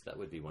 Yes, that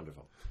would be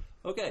wonderful.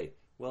 Okay,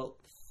 well,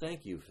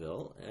 thank you,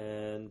 Phil,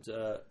 and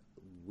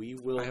we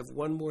will... I have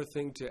one more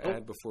thing to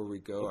add before we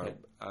go. Okay.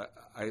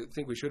 I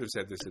think we should have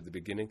said this at the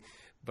beginning,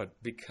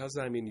 but because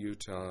I'm in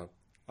Utah,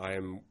 I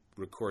am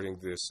recording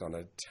this on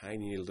a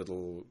tiny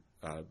little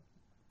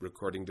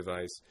recording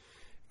device.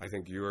 I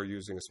think you are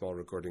using a small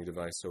recording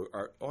device, so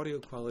our audio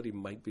quality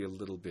might be a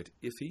little bit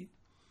iffy.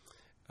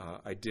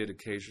 I did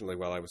occasionally,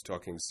 while I was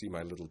talking, see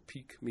my little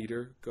peak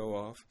meter go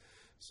off,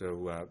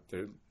 so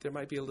there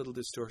might be a little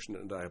distortion,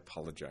 and I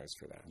apologize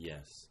for that.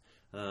 Yes.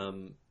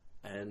 And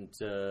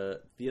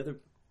the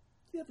other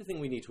thing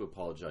we need to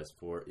apologize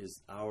for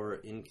is our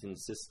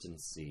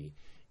inconsistency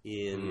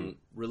in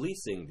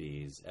releasing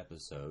these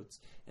episodes.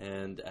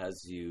 And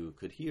as you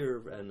could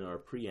hear in our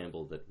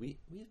preamble, that we've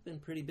been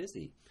pretty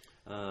busy.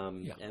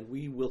 And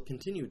we will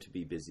continue to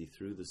be busy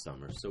through the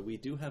summer. So we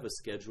do have a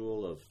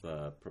schedule of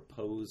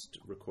proposed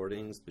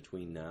recordings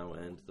between now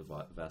and the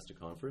VASTA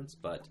conference,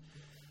 but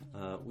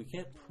we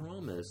can't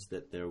promise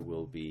that there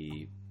will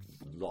be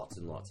lots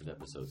and lots of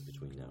episodes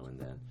between now and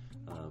then.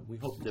 We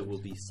hope there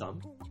will be some,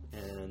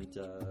 and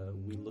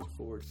we look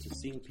forward to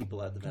seeing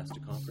people at the VASTA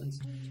conference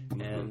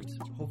and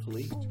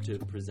hopefully to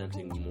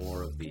presenting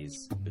more of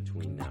these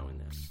between now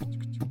and then.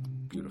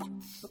 Beautiful.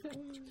 Okay.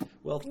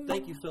 Well,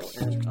 thank you, Phil,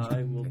 and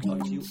I will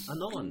talk to you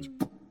anon.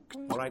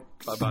 All right.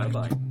 Bye-bye.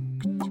 Bye-bye.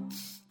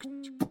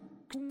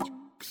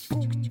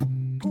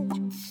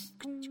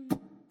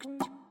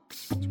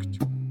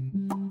 Bye.